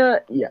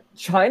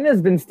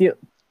 China's been stealing.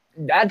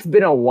 That's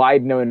been a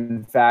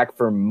wide-known fact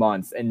for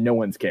months, and no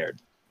one's cared.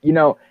 You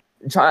know,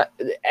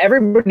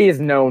 everybody has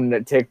known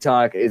that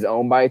TikTok is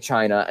owned by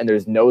China, and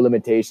there's no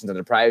limitations on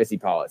the privacy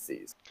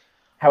policies.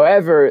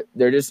 However,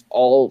 they're just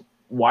all.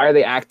 Why are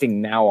they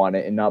acting now on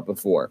it and not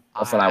before?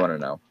 That's what I want to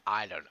know.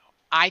 I don't know.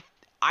 I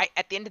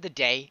at the end of the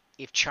day,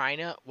 if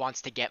China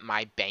wants to get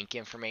my bank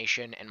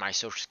information and my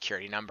social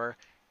security number,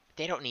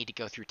 they don't need to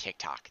go through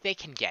TikTok. They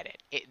can get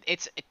it.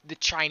 It's the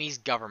Chinese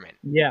government.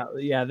 Yeah,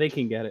 they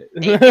can get it.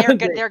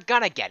 They're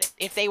gonna get it.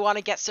 If they want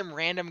to get some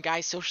random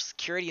guy's social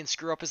security and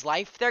screw up his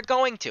life, they're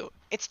going to.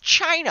 It's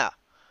China.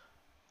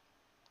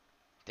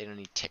 They don't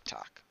need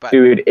TikTok. But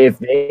dude, if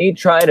they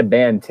try to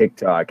ban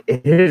TikTok,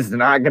 it is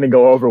not gonna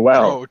go over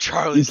well. Oh,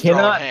 Charlie's you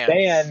cannot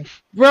ban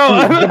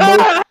the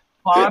most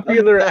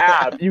popular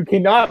app. You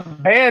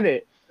cannot ban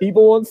it.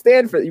 People won't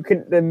stand for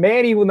it. The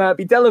Manny will not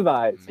be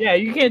televised. Yeah,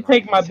 you can't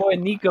take my boy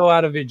Nico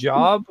out of a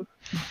job.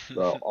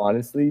 Bro,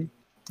 honestly,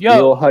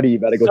 yo, Huddy, you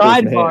better go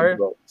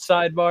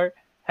sidebar.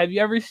 Have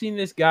you ever seen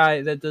this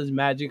guy that does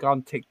magic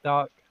on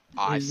TikTok?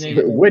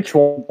 Which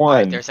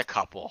one? There's a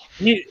couple.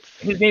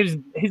 His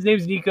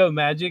name's Nico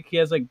Magic. He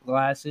has like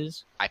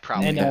glasses. I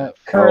probably and a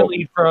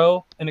curly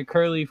fro.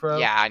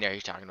 Yeah, I know who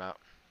you're talking about.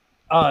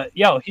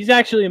 He's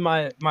actually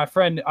my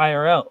friend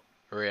IRL.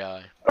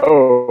 Really?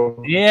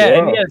 Oh. Yeah,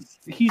 and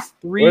he's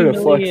 3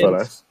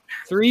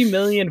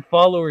 million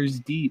followers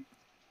deep.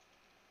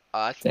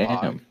 That's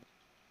damn.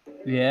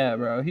 Yeah,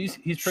 bro. He's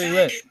pretty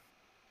lit.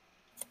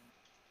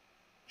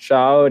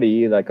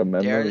 Shouty, like a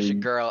memory. There's a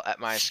girl at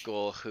my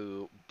school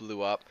who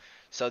blew up.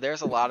 So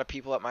there's a lot of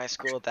people at my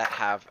school that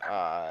have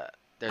I'm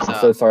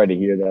so sorry to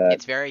hear that.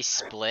 It's very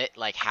split.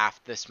 Like half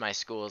my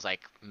school is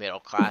like middle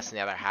class, and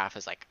the other half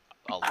is like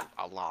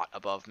a lot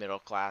above middle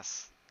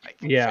class. Like,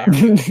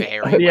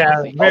 very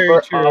wealthy.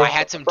 Very true. I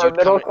had some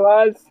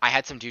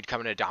dude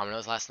coming to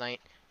Domino's last night,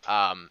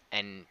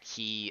 and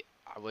he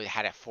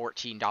had a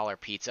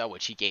 $14 pizza,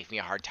 which he gave me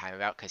a hard time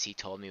about because he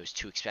told me it was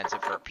too expensive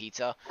for a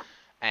pizza.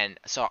 And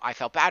so I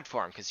felt bad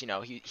for him because, you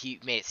know, he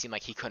made it seem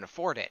like he couldn't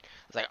afford it.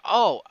 I was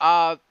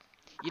like,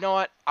 you know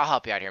what? I'll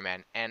help you out here,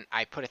 man. And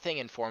I put a thing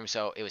in for him,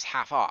 so it was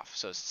half off.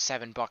 So it was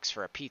 $7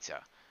 for a pizza.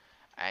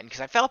 And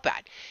because I felt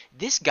bad.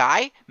 This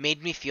guy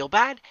made me feel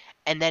bad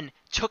and then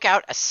took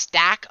out a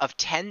stack of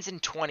 10s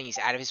and 20s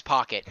out of his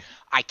pocket.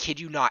 I kid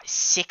you not,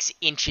 6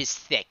 inches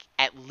thick,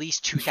 at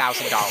least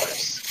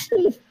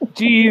 $2,000.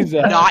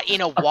 Jesus. Not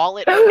in a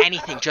wallet or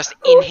anything, just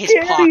in his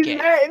pocket.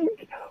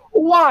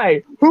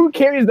 Why? Who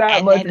carries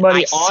that much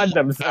money on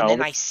themselves? And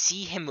then I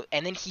see him,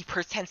 and then he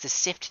pretends to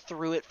sift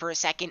through it for a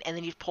second, and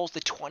then he pulls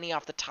the 20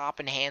 off the top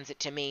and hands it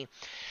to me.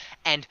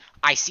 And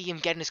I see him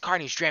get in his car,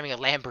 and he's driving a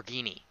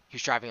Lamborghini.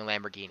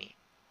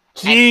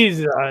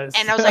 Jesus.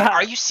 And I was like,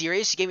 "Are you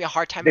serious? You gave me a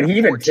hard time." Did he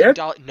even tip?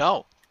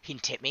 No, he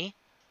didn't tip me.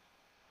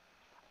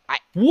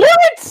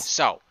 What?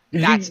 So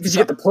did you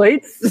get the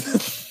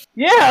plates?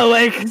 Yeah,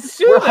 like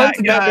we're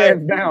hunting that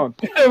man down.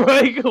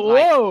 Like,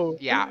 whoa.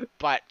 Yeah,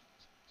 but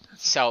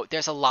so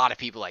there's a lot of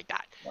people like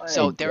that.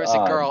 So there was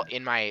God. a girl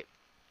in my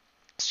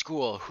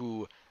school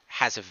who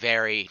has a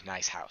very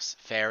nice house,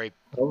 very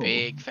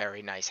big,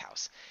 very nice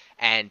house,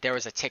 and there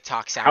was a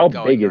TikTok sound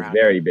going around. How big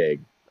is very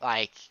big?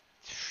 Like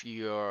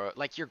your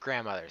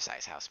grandmother's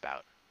size house,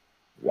 about.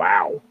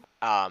 Wow.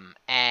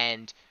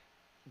 And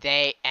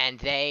there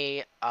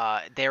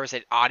was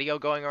an audio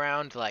going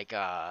around, like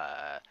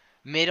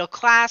middle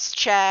class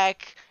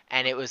check,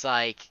 and it was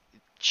like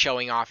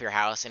showing off your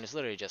house, and it's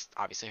literally just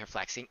obviously her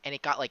flexing, and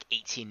it got like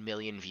 18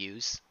 million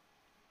views.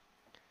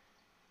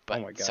 But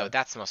oh my God. So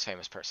that's the most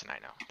famous person I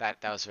know. That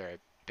was a very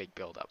big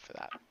build up for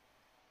that.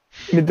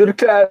 Middle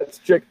class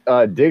chick,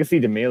 Dixie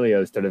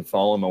D'Amelio started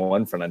following my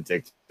one friend on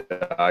TikTok.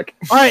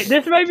 All right,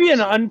 this might be an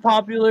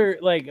unpopular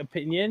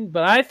opinion,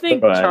 but I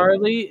think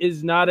Charlie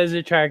is not as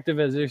attractive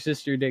as her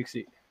sister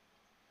Dixie.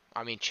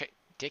 I mean,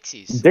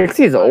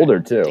 Dixie's older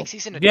too.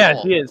 Dixie's an adult.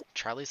 Yeah, she is.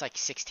 Charlie's like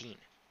 16.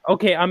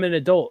 Okay, I'm an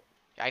adult.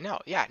 I know.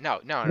 Yeah, no.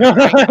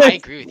 I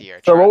agree with you.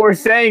 So what we're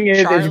saying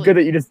is, it's good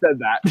that you just said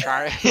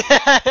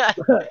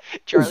that.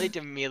 Charlie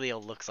D'Amelio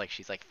looks like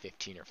she's like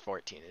 15 or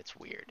 14. It's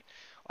weird.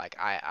 Like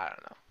I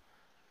don't know.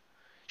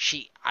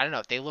 I don't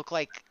know. They look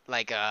like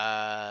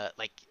better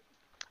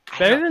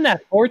than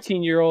that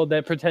 14-year-old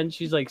that pretends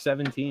she's like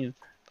 17.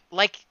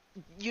 Like,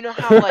 you know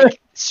how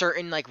like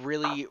certain like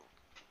really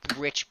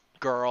rich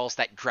girls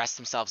that dress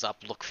themselves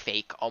up look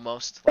fake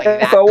almost, like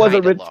that kind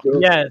of look.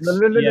 Yes.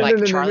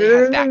 Like Charlie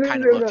has that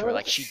kind of look to her.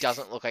 Like she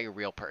doesn't look like a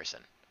real person.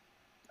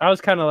 That was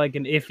kind of like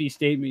an iffy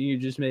statement you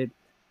just made.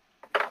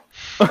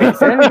 Wait,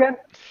 say it again.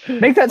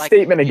 Make that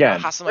statement again. You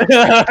know how some like,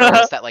 rich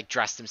girls that like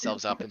dress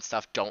themselves up and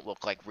stuff don't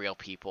look like real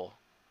people.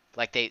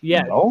 Like they,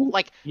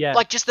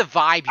 like just the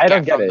vibe you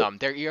get from them.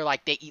 You're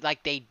like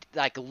they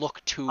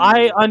look too.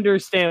 I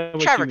understand.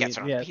 What Trevor you gets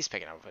mean. what Yes. He's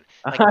picking up.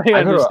 Like,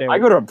 I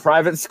go to a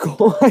private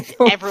school.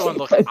 Everyone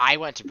looks. I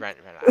went to Brent.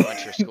 I went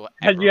to your school.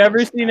 Have you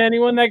ever seen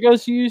anyone that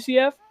goes to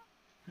UCF?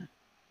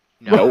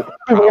 No,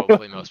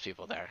 probably most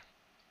people there.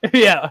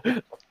 Yeah.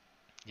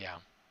 Yeah.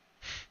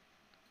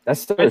 That's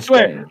so strange.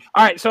 Strange.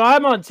 All right, so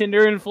I'm on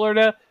Tinder in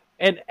Florida,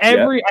 and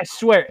I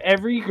swear,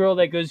 every girl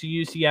that goes to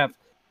UCF,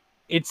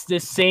 it's the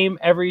same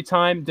every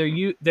time.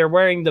 They're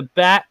wearing the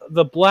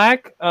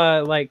black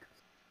like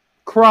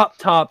crop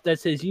top that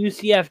says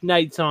UCF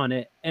Knights on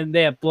it, and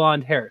they have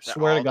blonde hair. They're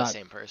swear all to God, the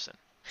same person.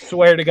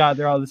 Swear to God,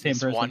 they're all the same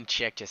person. One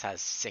chick just has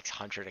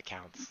 600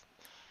 accounts.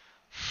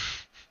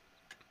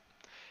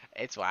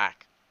 It's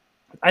whack.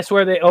 I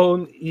swear they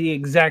own the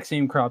exact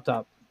same crop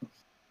top.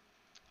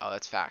 Oh,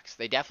 that's facts.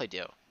 They definitely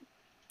do.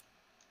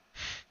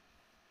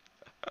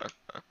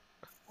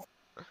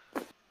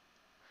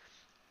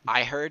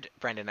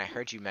 Brendan, I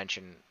heard you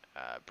mention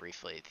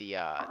briefly the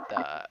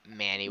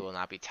Manny will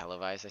not be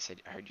televised.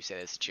 I heard you say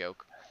that's a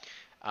joke.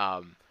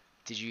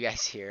 Did you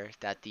guys hear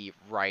that the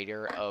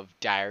writer of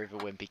Diary of a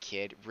Wimpy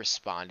Kid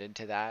responded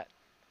to that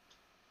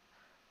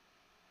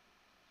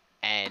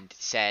and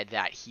said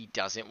that he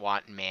doesn't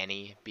want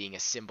Manny being a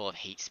symbol of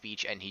hate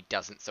speech and he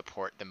doesn't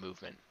support the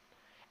movement?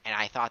 And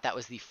I thought that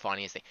was the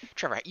funniest thing.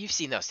 Trevor, you've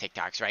seen those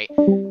TikToks, right?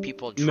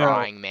 People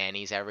drawing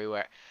Mannies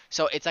everywhere.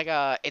 So it's like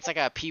a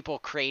people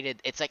created.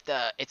 It's like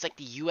the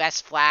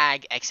U.S.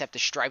 flag, except the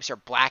stripes are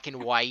black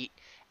and white,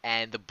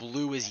 and the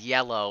blue is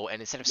yellow, and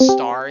instead of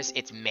stars,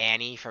 it's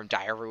Manny from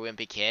Diary of a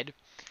Wimpy Kid.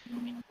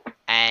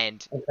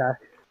 And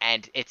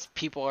it's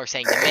people are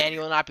saying the Manny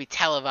will not be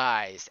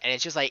televised, and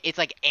it's just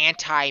like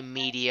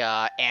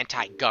anti-media,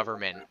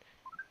 anti-government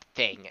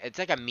thing. It's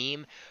like a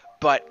meme,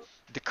 but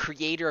the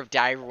creator of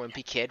Diary of a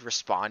Wimpy Kid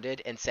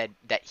responded and said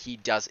that he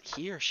doesn't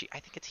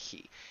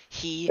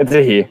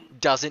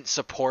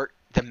support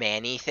the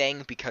Manny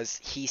thing because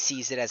he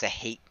sees it as a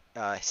hate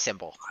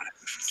symbol.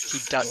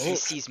 He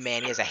sees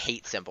Manny as a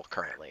hate symbol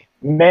currently.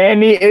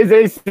 Manny is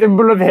a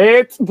symbol of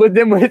hate. Put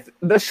them with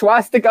the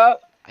swastika.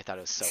 I thought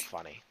it was so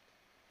funny.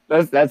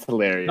 That's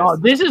hilarious. No,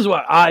 this is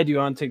what I do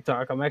on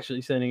TikTok. I'm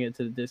actually sending it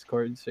to the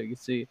Discord so you can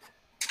see.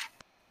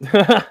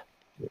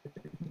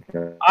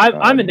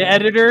 I'm an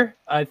editor.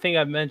 I think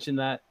I've mentioned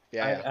that.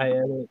 Yeah. I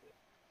edit.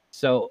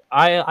 So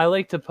I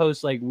like to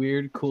post like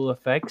weird, cool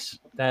effects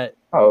that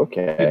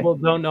people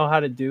don't know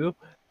how to do.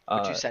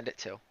 What'd you send it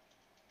to?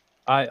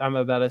 I'm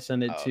about to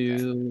send it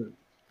to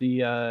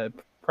the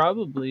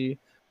probably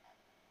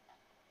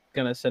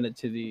gonna send it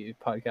to the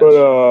podcast.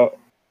 But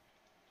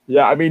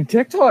yeah, I mean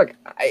TikTok,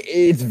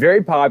 it's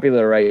very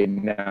popular right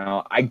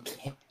now. I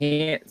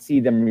can't see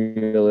them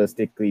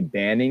realistically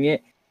banning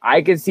it.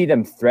 I could see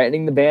them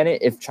threatening to ban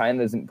it if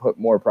China doesn't put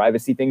more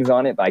privacy things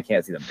on it, but I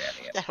can't see them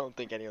banning it. I don't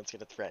think anyone's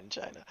gonna threaten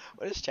China.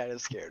 What is China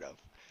scared of?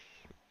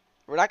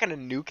 We're not gonna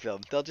nuke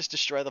them. They'll just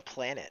destroy the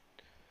planet.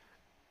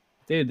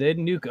 Dude, they'd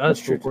nuke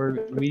us before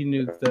we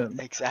nuke them.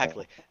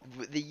 Exactly.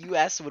 The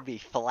U.S. would be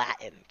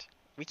flattened.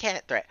 We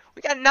can't threaten.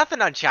 We got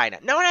nothing on China.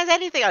 No one has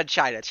anything on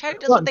China. China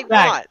does what they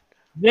want.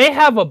 They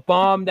have a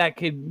bomb that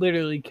could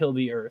literally kill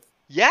the Earth.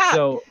 Yeah,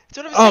 so,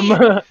 that's what I'm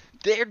saying.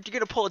 They're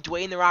gonna pull a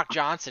Dwayne the Rock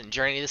Johnson,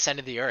 Journey to the Center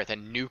of the Earth,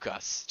 and nuke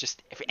us.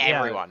 Just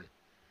everyone.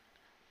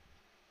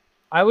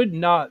 I would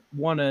not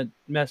want to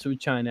mess with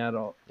China at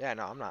all. Yeah,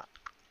 no, I'm not.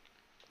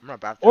 I'm not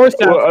about that. Or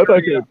South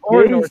Korea,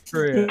 or North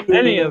Korea,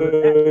 any of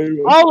it.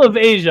 All of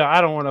Asia.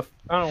 I don't want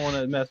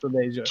to mess with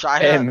Asia.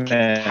 China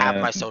can have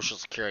my social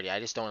security. I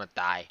just don't want to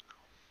die.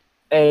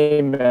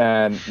 Hey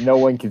man, no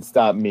one can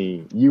stop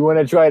me. You want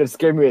to try to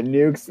scare me with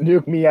nukes?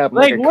 Nuke me up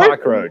like a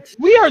cockroach.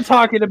 We are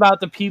talking about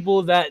the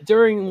people that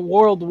during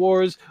world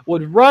wars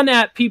would run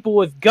at people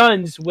with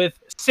guns with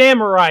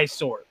samurai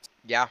swords.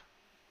 Yeah.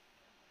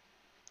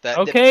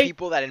 The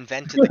people that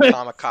invented the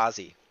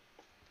kamikaze.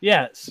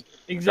 Yes,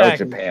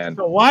 exactly. Japan.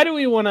 So why do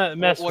we want to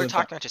mess with We're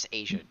talking about just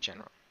Asia in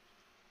general.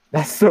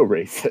 That's so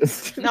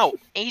racist. No,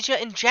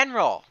 Asia in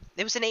general.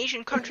 It was an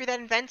Asian country that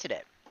invented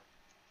it.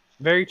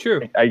 Very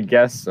true. I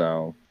guess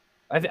so.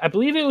 I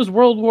believe it was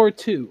World War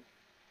II.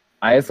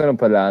 I just want to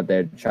put it out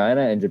there.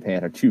 China and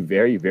Japan are two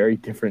very, very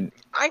different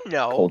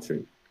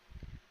cultures.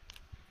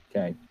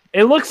 Okay.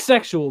 It looks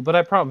sexual, but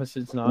I promise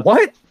it's not.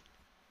 What?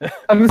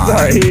 I'm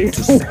sorry.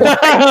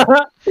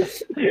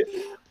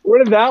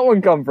 Where did that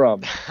one come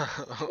from?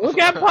 Look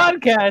at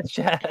podcast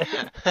chat.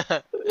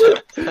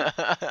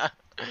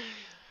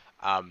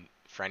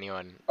 For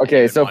anyone.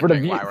 Okay, so for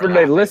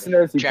the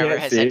listeners who Trevor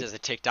can't see, has a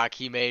TikTok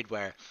he made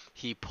where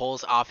he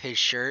pulls off his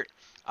shirt,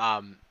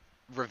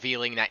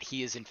 revealing that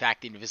he is in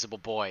fact the Invisible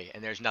Boy,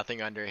 and there's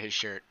nothing under his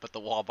shirt but the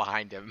wall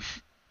behind him.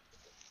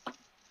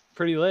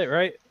 Pretty lit,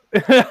 right?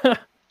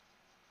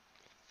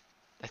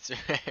 That's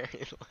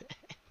very lit.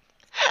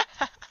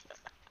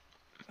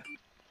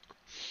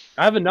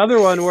 I have another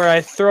one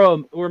where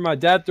where my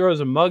dad throws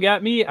a mug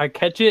at me, I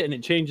catch it, and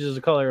it changes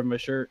the color of my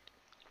shirt.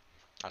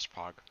 That's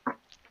pog.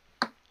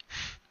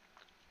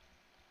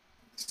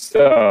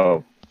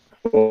 So,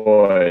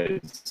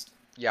 boys.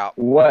 Yeah.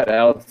 What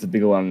else is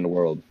going on in the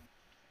world?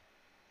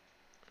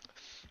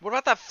 What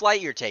about that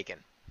flight you're taking?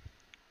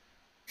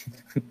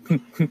 We're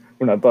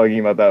not talking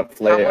about that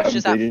flight.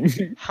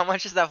 How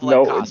much does that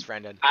flight cost,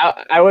 Brendan?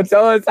 I would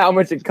tell us how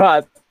much it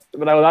costs,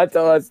 but I will not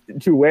tell us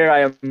to where I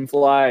am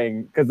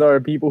flying, because there are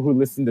people who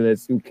listen to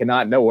this who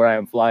cannot know where I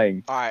am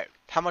flying. All right.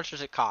 How much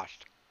does it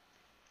cost?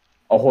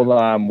 Oh, hold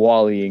on. I'm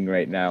wallying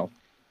right now.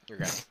 You're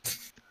good.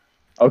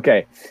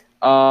 Okay.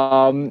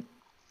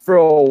 For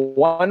a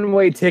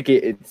one-way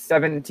ticket, it's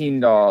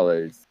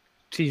 $17.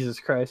 Jesus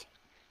Christ.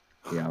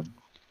 Yeah.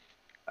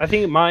 I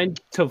think mine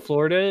to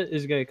Florida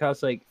is gonna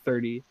cost like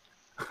 $30.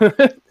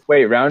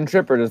 Wait, round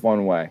trip or just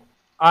one way?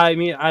 I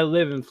mean, I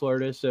live in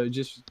Florida, so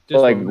just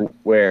like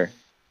where?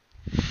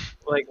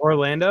 Like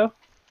Orlando.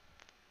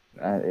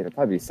 It'll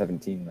probably be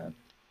 17 then.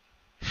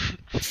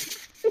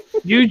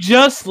 You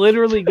just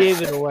literally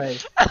gave it away.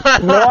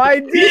 No, I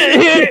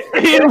did.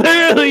 He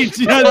literally just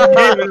gave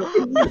it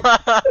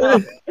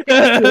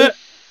away.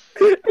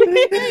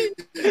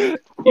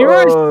 You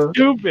are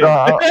stupid.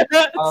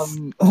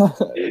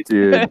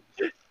 Dude.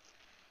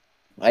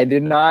 I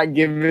did not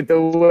give it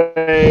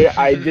away.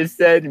 I just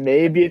said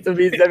maybe it'll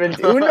be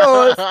 17. Who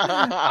knows?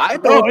 I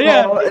don't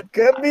know. It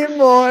could be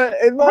more.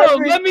 Bro,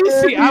 let me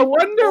see. I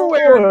wonder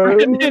where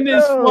Brendan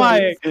is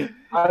flying.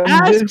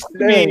 Ask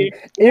me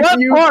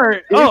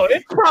what part.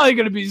 It's probably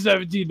gonna be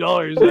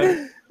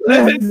 $17.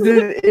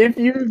 If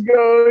you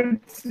go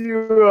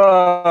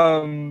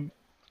to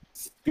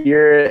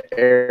Spirit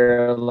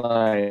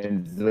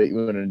Airlines, what you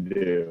want to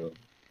do?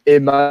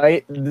 It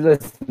might the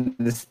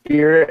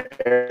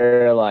Spirit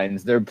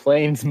Airlines. Their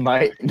planes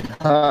might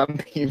not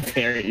be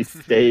very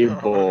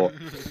stable,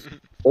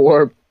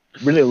 or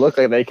really look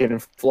like they can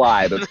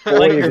fly. But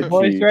like your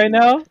voice right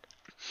now.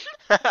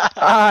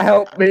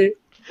 Help me.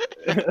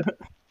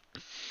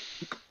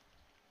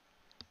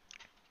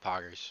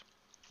 Poggers.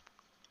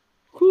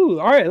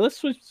 Cool. All right, let's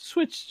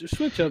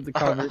switch up the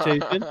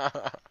conversation.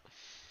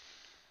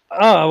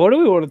 What do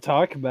we want to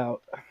talk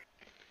about?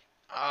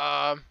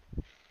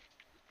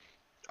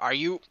 Are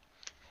you?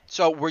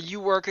 So, were you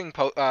working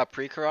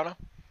pre-corona?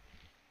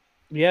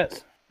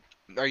 Yes.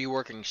 Are you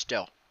working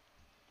still?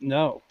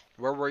 No.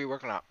 Where were you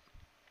working at?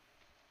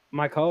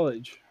 My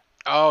college.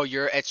 Oh,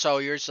 you're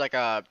just like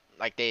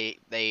they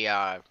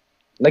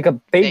like a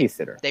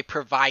babysitter. They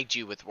provide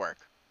you with work.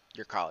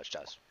 Your college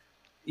does.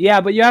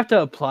 Yeah, but you have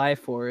to apply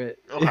for it.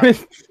 Okay.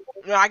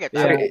 No, I get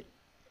that.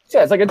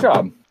 Yeah, it's like a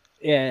job.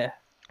 Yeah.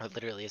 It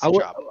literally is a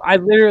job. I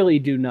literally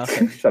do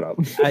nothing. Shut up.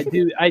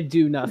 I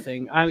do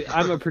nothing.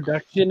 I'm a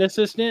production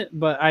assistant,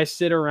 but I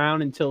sit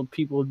around until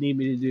people need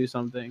me to do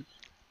something.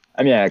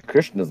 I mean,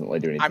 Christian doesn't really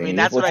do anything. I mean,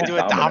 that's what I do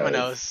at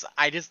Domino's.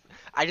 I just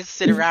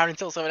sit around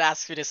until someone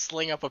asks me to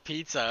sling up a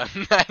pizza.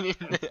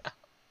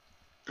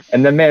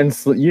 And then, man,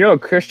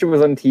 Christian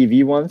was on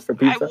TV once for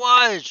pizza? I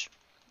was!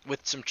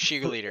 With some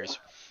cheerleaders.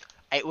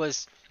 It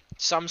was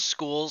some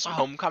school's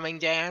homecoming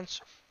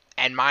dance,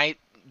 and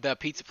the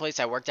pizza place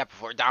I worked at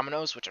before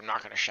Domino's, which I'm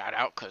not going to shout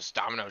out because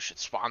Domino's should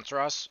sponsor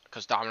us,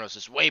 because Domino's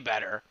is way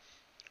better.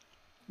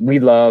 We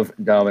love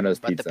Domino's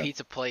pizza. But the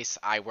pizza place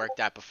I worked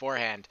at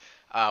beforehand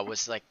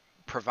was like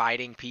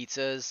providing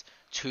pizzas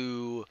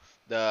to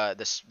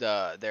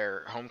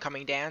their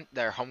homecoming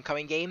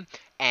game,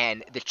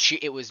 and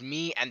it was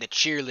me and the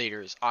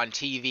cheerleaders on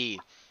TV.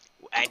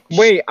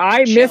 Wait,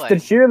 I missed the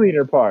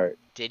cheerleader part.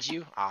 Did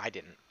you? Oh, I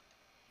didn't.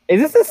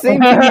 Is this the same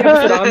TV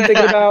episode I'm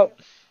thinking about?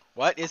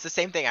 What? It's the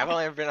same thing. I've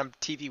only ever been on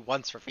TV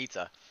once for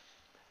pizza.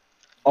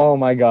 Oh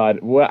my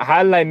god.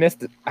 How did I miss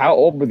it? How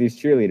old were these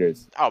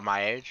cheerleaders? Oh,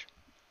 my age.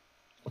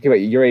 Okay,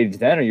 wait, your age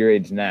then or your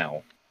age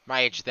now?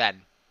 My age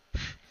then.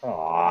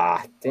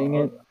 Aw, dang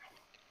it.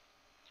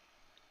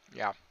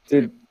 Yeah.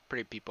 Dude.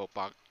 Pretty peepo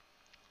pog.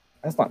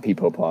 That's not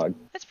peepo pog.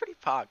 That's pretty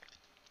pog.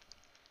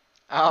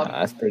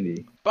 That's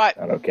pretty. But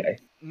not okay.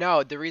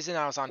 No, the reason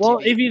I was on TV. Well,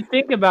 if you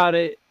think about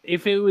it,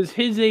 if it was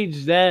his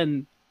age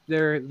then,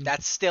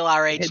 that's still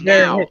our age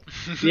now.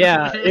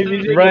 Yeah, if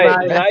you think right.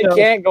 about it, I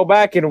can't go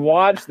back and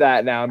watch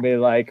that now and be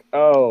like,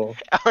 oh.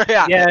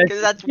 Yeah, because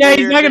that's yeah. Weird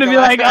He's not gonna be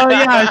like, oh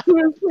yeah, she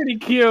was pretty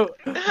cute.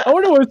 I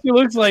wonder what she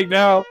looks like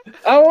now.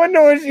 I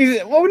wonder where she's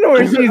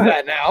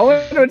at now. I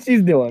wonder what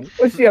she's doing.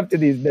 What's she up to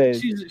these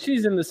days?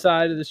 She's in the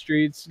side of the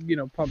streets,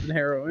 pumping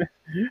heroin.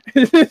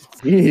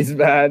 Jeez,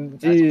 man.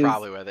 Jeez. That's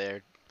probably where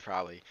they're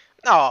probably.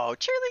 No,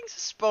 cheerleading's a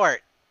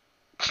sport.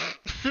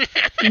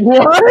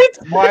 What?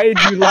 Why did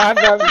you laugh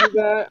after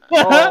that?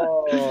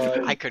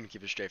 Oh. I couldn't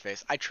keep a straight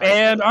face. I tried.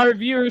 And our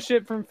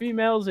viewership from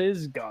females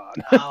is gone.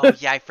 Oh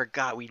yeah, I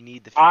forgot. We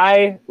need the.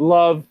 I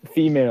love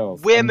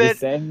females.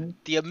 Women.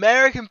 The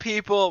American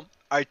people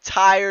are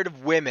tired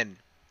of women.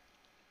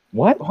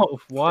 What? Oh,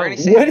 what?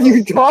 What are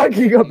you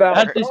talking about?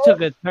 That just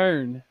took a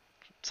turn.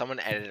 Someone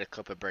edited a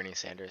clip of Bernie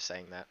Sanders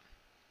saying that.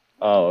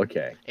 Oh,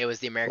 okay. It was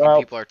the American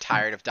people are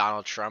tired of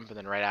Donald Trump, and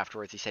then right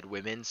afterwards he said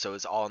women, so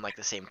it's all in like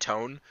the same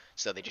tone.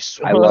 So they just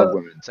swapped I love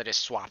women. So I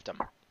just swapped them.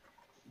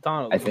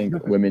 Donald. I think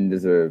women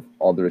deserve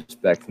all the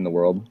respect in the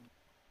world,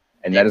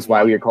 and that is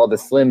why we are called the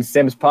Slim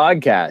Sims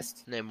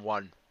Podcast. Name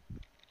one.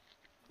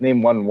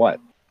 Name one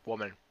what?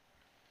 Woman.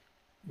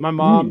 My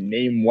mom.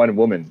 Name one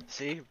woman.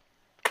 See,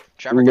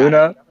 Trevor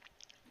Luna.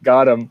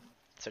 Got him.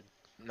 It's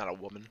not a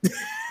woman.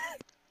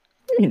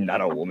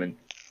 Not a woman.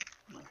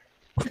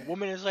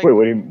 Woman is like. Wait,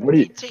 what do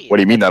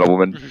you mean not a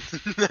woman?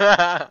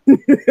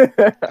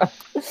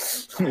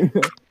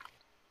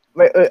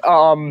 Wait,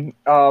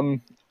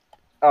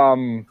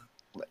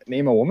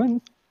 name a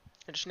woman?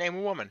 Just name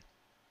a woman.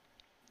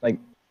 Like,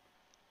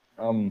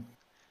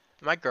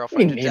 My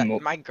girlfriend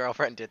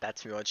did that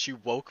to me once. She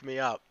woke me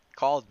up,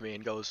 called me,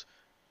 and goes,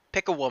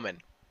 "Pick a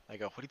woman." I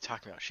go, "What are you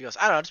talking about?" She goes,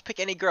 "I don't know, just pick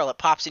any girl that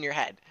pops in your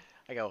head."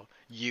 I go,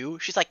 "You?"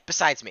 She's like,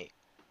 "Besides me,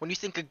 when you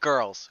think of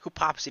girls, who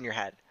pops in your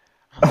head?"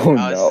 Oh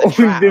no,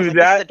 dude,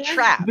 that's a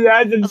trap.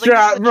 That's a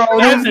trap, bro.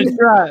 That's a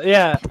trap.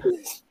 Yeah.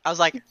 I was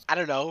like, I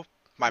don't know,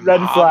 my red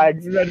mom.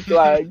 Flags.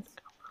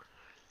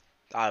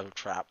 Oh,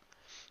 trap.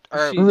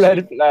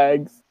 Red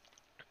flags.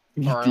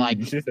 Or like,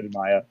 you should have said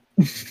Maya.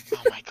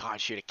 Oh my god,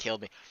 she'd have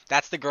killed me.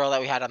 That's the girl that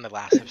we had on the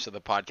last episode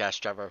of the podcast,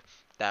 Trevor.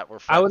 That we're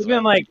friends I would have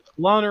been with. like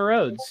Lana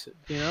Rhodes,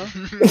 you know?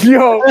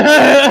 Yo.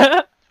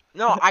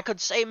 No, I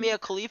could say Mia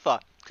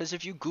Khalifa, because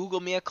if you Google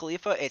Mia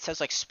Khalifa, it says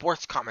like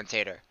sports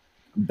commentator.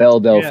 Belle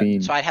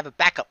Delphine. So I'd have a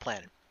backup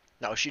plan.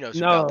 No, she knows who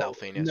Belle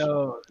Delphine is.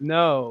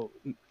 No.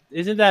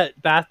 Isn't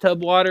that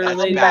bathtub water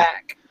lady?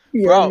 Back.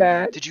 Bro,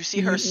 back. did you see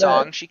her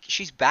song?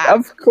 She's back.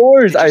 Of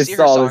course I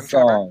saw the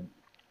song.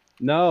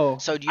 No.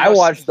 So do you I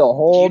watched the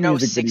whole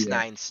music video.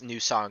 6ix9ine's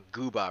new song,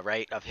 Gooba,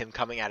 right? Of him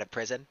coming out of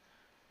prison?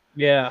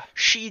 Yeah.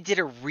 She did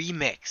a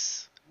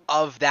remix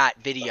of that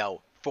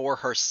video for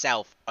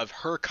herself, of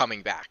her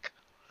coming back.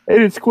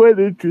 And it's quite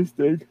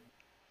interesting.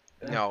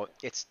 No,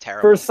 it's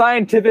terrible. For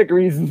scientific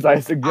reasons, I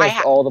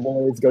suggest all the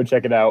boys go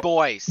check it out.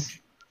 Boys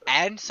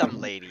and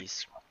some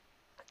ladies.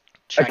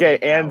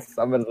 And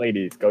some of the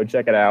ladies, go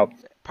check it out.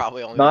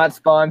 Probably only not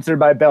sponsored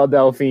by Belle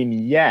Delphine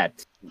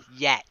yet.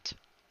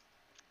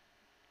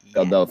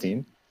 Belle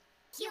Delphine.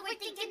 You were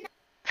thinking.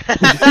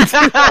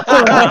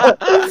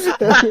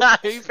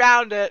 He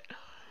found it.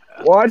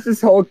 Watch this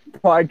whole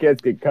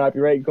podcast get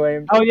copyright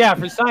claimed. Oh yeah,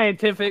 for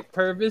scientific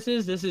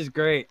purposes, this is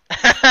great.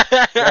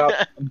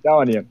 Yep, I'm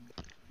telling you.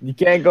 You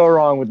can't go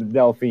wrong with the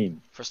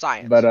Delphine. For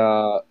science.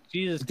 But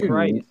Jesus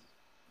Christ.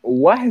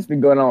 What has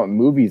been going on with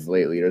movies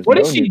lately? What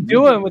is she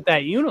doing with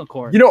that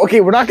unicorn? You know,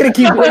 okay, we're not gonna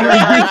keep playing you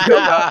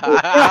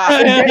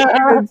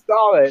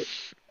saw it.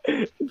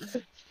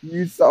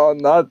 You saw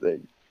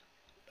nothing.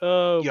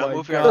 Oh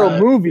my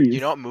god. Movies. You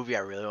know what movie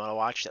I really want to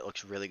watch that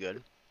looks really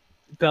good?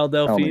 Belle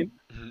Delphine.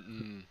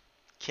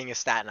 King of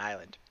Staten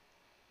Island.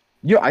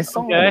 Yeah, I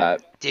saw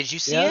that. Did you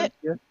see it?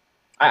 Yeah.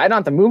 I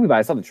not the movie, but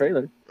I saw the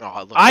trailer.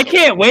 Oh, I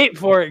can't wait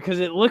for it because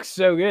it looks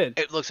so good.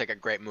 It looks like a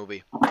great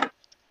movie.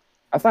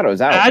 I thought it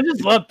was out. I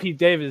just love Pete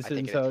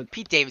Davidson.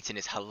 Pete Davidson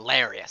is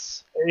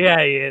hilarious.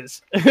 Yeah, he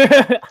is.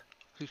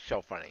 He's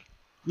so funny.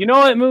 You know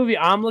what movie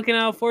I'm looking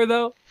out for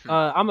though?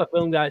 I'm a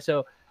film guy,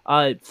 so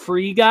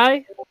Free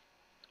Guy.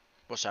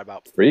 What's that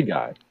about? Free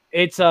Guy.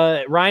 It's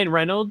Ryan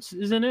Reynolds,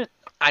 isn't it?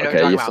 I know okay,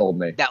 what you're you talking sold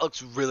about. me. That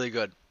looks really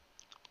good.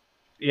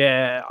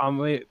 Yeah,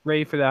 I'm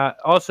ready for that.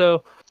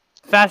 Also,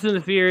 Fast and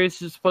the Furious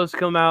is supposed to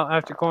come out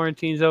after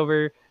quarantine's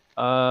over.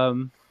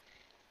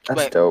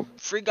 That's dope.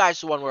 Free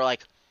Guy's the one where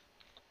like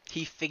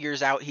he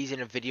figures out he's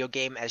in a video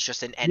game as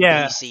just an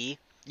NPC.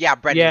 Yeah,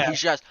 Brendan. Yeah.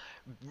 He's just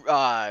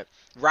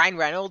Ryan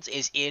Reynolds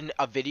is in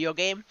a video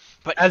game,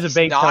 but as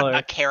he's not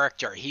a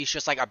character. He's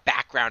just like a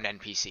background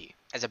NPC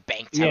as a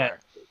bank teller. Yeah.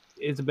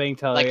 It's a bank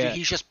teller. Like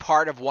he's just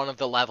part of one of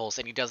the levels,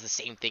 and he does the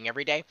same thing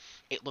every day.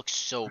 It looks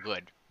so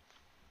good.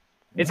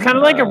 It's kind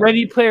of like a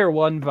Ready Player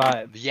One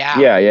vibe. Yeah.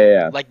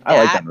 Yeah. Like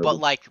that, but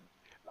like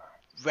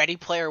Ready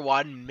Player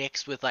One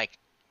mixed with like,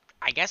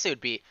 I guess it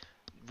would be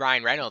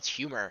Ryan Reynolds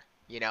humor.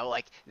 You know,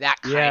 like that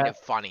kind of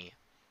funny.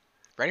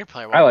 Ready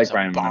Player One. I like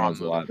Ryan Reynolds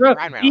a lot. Bro,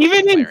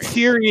 even in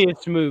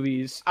serious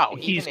movies,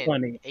 he's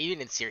funny.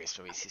 Even in serious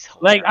movies, he's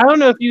hilarious. Like I don't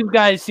know if you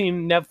guys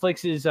seen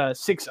Netflix's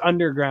Six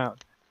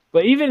Underground.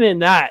 But even in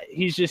that,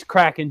 he's just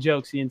cracking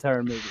jokes the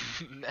entire movie.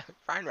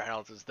 Ryan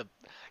Reynolds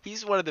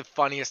he's one of the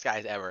funniest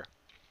guys ever.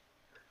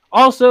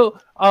 Also,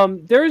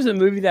 there's a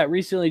movie that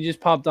recently just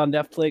popped on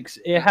Netflix.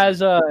 It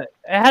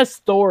has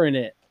Thor in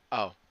it.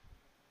 Oh.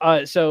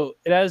 So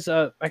it has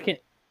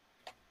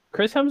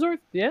Chris Hemsworth?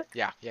 Yeah.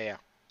 Yeah.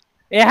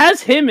 It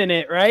has him in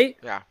it, right?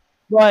 Yeah.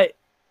 But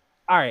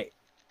all right.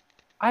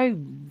 I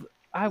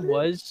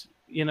was,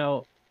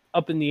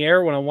 up in the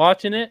air when I'm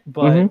watching it,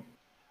 but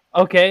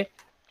okay.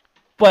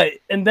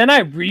 And then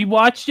I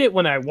rewatched it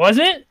when I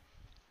wasn't.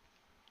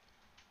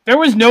 There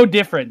was no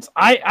difference.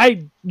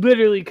 I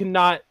literally could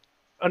not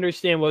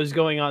understand what was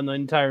going on in the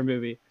entire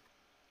movie.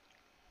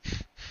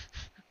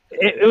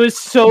 It was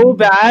so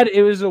bad.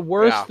 It was the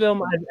worst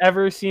film I've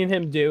ever seen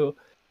him do.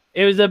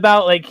 It was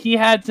about like he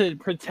had to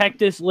protect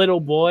this little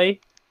boy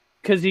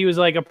because he was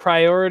like a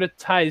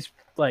prioritized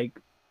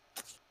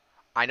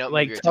I know like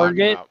what you're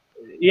target. Talking about.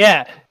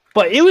 Yeah,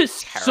 but it was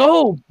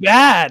so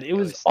bad. It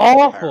was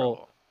awful.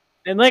 Terrible.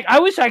 And like I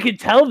wish I could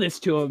tell this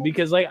to him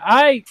because like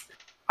I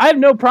have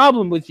no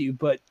problem with you,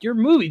 but your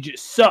movie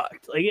just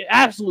sucked. Like it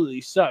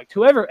absolutely sucked.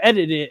 Whoever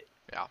edited it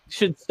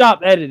should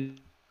stop editing.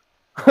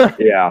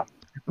 Yeah.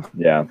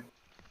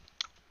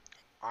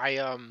 I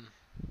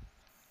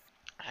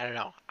don't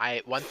know.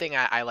 One thing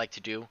I like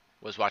to do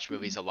was watch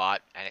movies a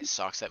lot, and it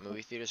sucks that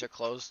movie theaters are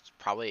closed.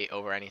 Probably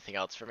over anything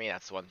else for me.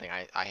 That's the one thing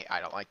I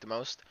don't like the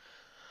most.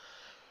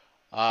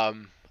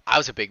 I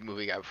was a big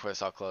movie guy before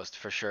this all closed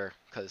for sure,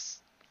 because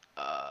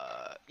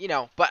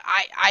but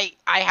I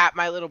have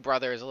my little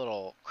brother is a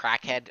little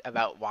crackhead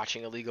about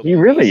watching illegal movies.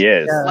 He really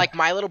is. Yeah. Like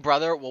my little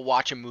brother will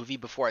watch a movie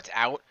before it's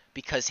out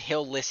because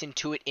he'll listen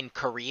to it in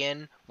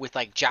Korean with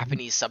like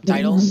Japanese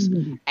subtitles,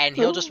 and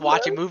he'll just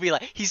watch a movie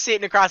like he's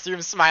sitting across the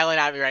room smiling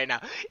at me right now.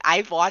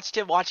 I've watched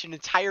him watch an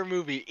entire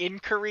movie in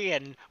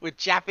Korean with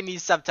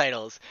Japanese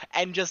subtitles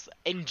and just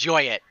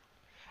enjoy it.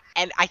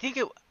 And I think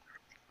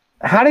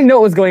how did he know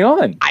what was going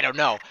on? I don't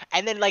know.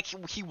 And then like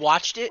he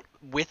watched it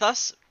with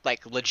us,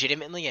 like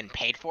legitimately, and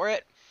paid for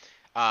it.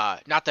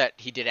 Not that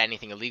he did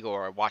anything illegal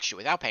or watched it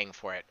without paying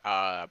for it.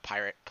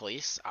 Pirate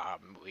police.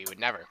 We would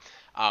never.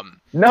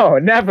 No,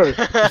 never.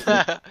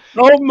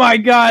 Oh my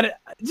god.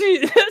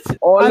 Gee,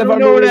 I don't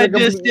know what I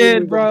just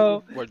did,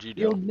 bro. What'd you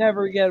do? You'll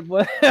never get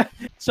what.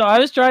 So I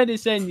was trying to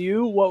send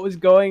you what was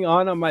going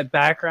on my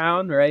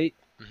background, right?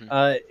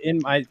 In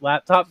my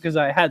laptop because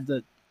I had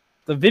the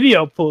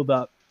video pulled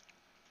up.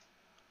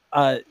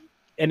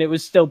 And it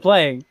was still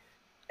playing.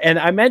 And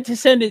I meant to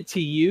send it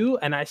to you,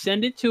 and I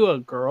send it to a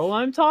girl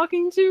I'm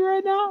talking to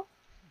right now.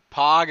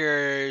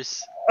 Poggers.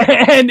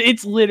 And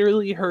it's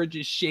literally her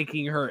just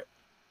shaking her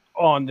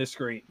on the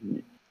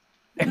screen.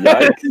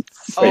 What?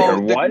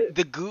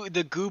 The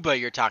gooba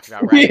you're talking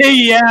about, right?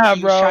 Yeah,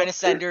 bro.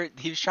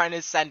 He was trying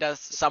to send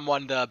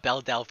someone the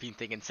Belle Delphine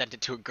thing and sent it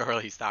to a girl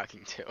he's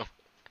talking to.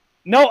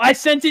 No, I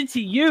sent it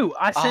to you.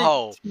 I sent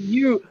it to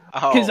you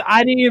because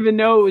I didn't even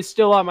know it was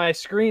still on my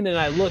screen, and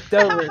I looked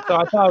over it, so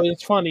I thought it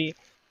was funny.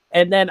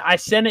 And then I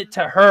sent it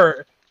to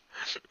her,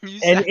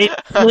 and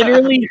it's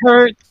literally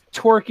her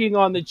twerking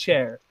on the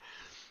chair.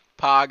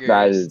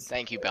 Poggers.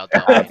 Thank you, Belle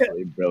Delphine.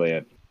 Absolutely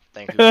brilliant.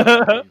 Thank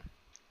you.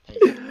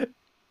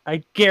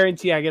 I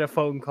guarantee I get a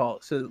phone call,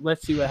 so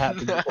let's see what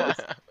happens.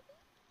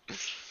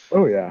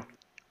 Oh, yeah.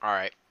 All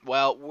right.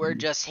 Well, we're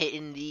just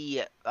hitting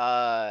the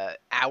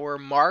hour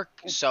mark,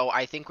 so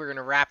I think we're going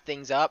to wrap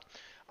things up.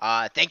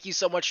 Thank you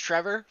so much,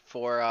 Trevor,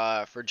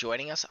 for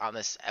joining us on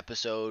this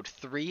episode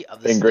 3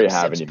 of the Slim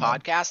Sims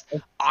podcast.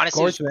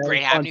 Honestly, it was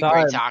great having you,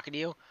 great talking to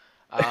you.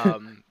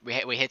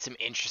 We hit some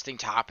interesting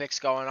topics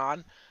going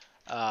on.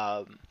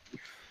 I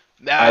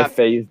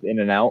phased in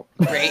and out.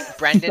 Great.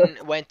 Brendan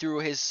went through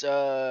his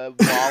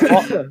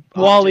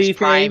Wally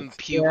Prime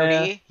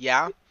puberty.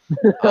 Yeah.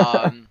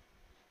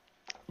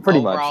 Pretty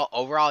much.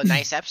 Overall, a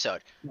nice episode.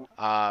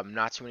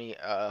 Not too many.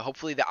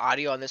 Hopefully, the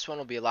audio on this one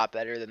will be a lot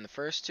better than the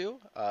first two.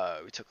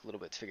 We took a little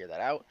bit to figure that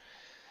out.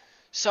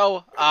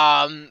 So,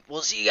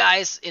 we'll see you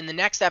guys in the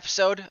next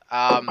episode.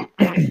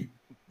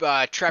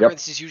 Trevor,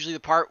 This is usually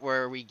the part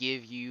where we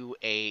give you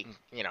a,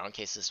 in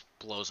case this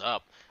blows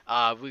up,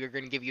 we are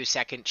going to give you a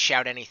second.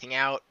 Shout anything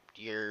out.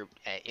 Your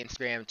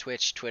Instagram,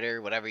 Twitch,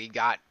 Twitter, whatever you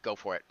got, go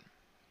for it.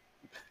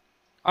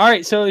 All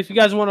right. So, if you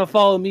guys want to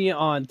follow me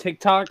on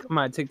TikTok,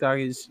 my TikTok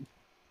is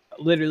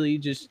literally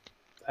just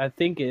I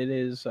think it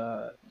is.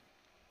 I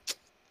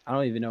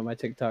don't even know my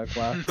TikTok.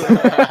 Wow.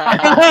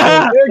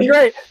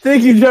 Great.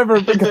 Thank you, Trevor,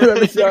 for coming on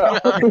the show.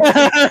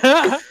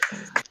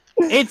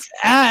 It's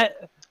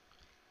at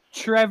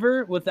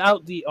Trevor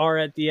without the R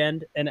at the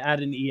end and add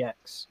an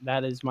EX.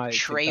 That is my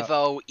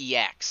Trevo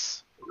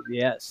EX.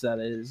 Yes, that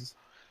is.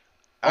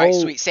 All right,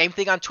 sweet. Same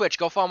thing on Twitch.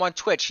 Go follow him on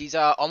Twitch. He's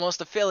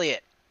almost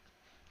affiliate.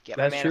 Get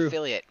my man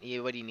affiliate.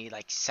 What do you need?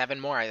 Like 7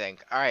 more, I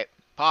think. All right,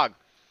 Pog.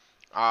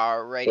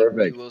 All righty,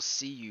 we will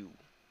see you.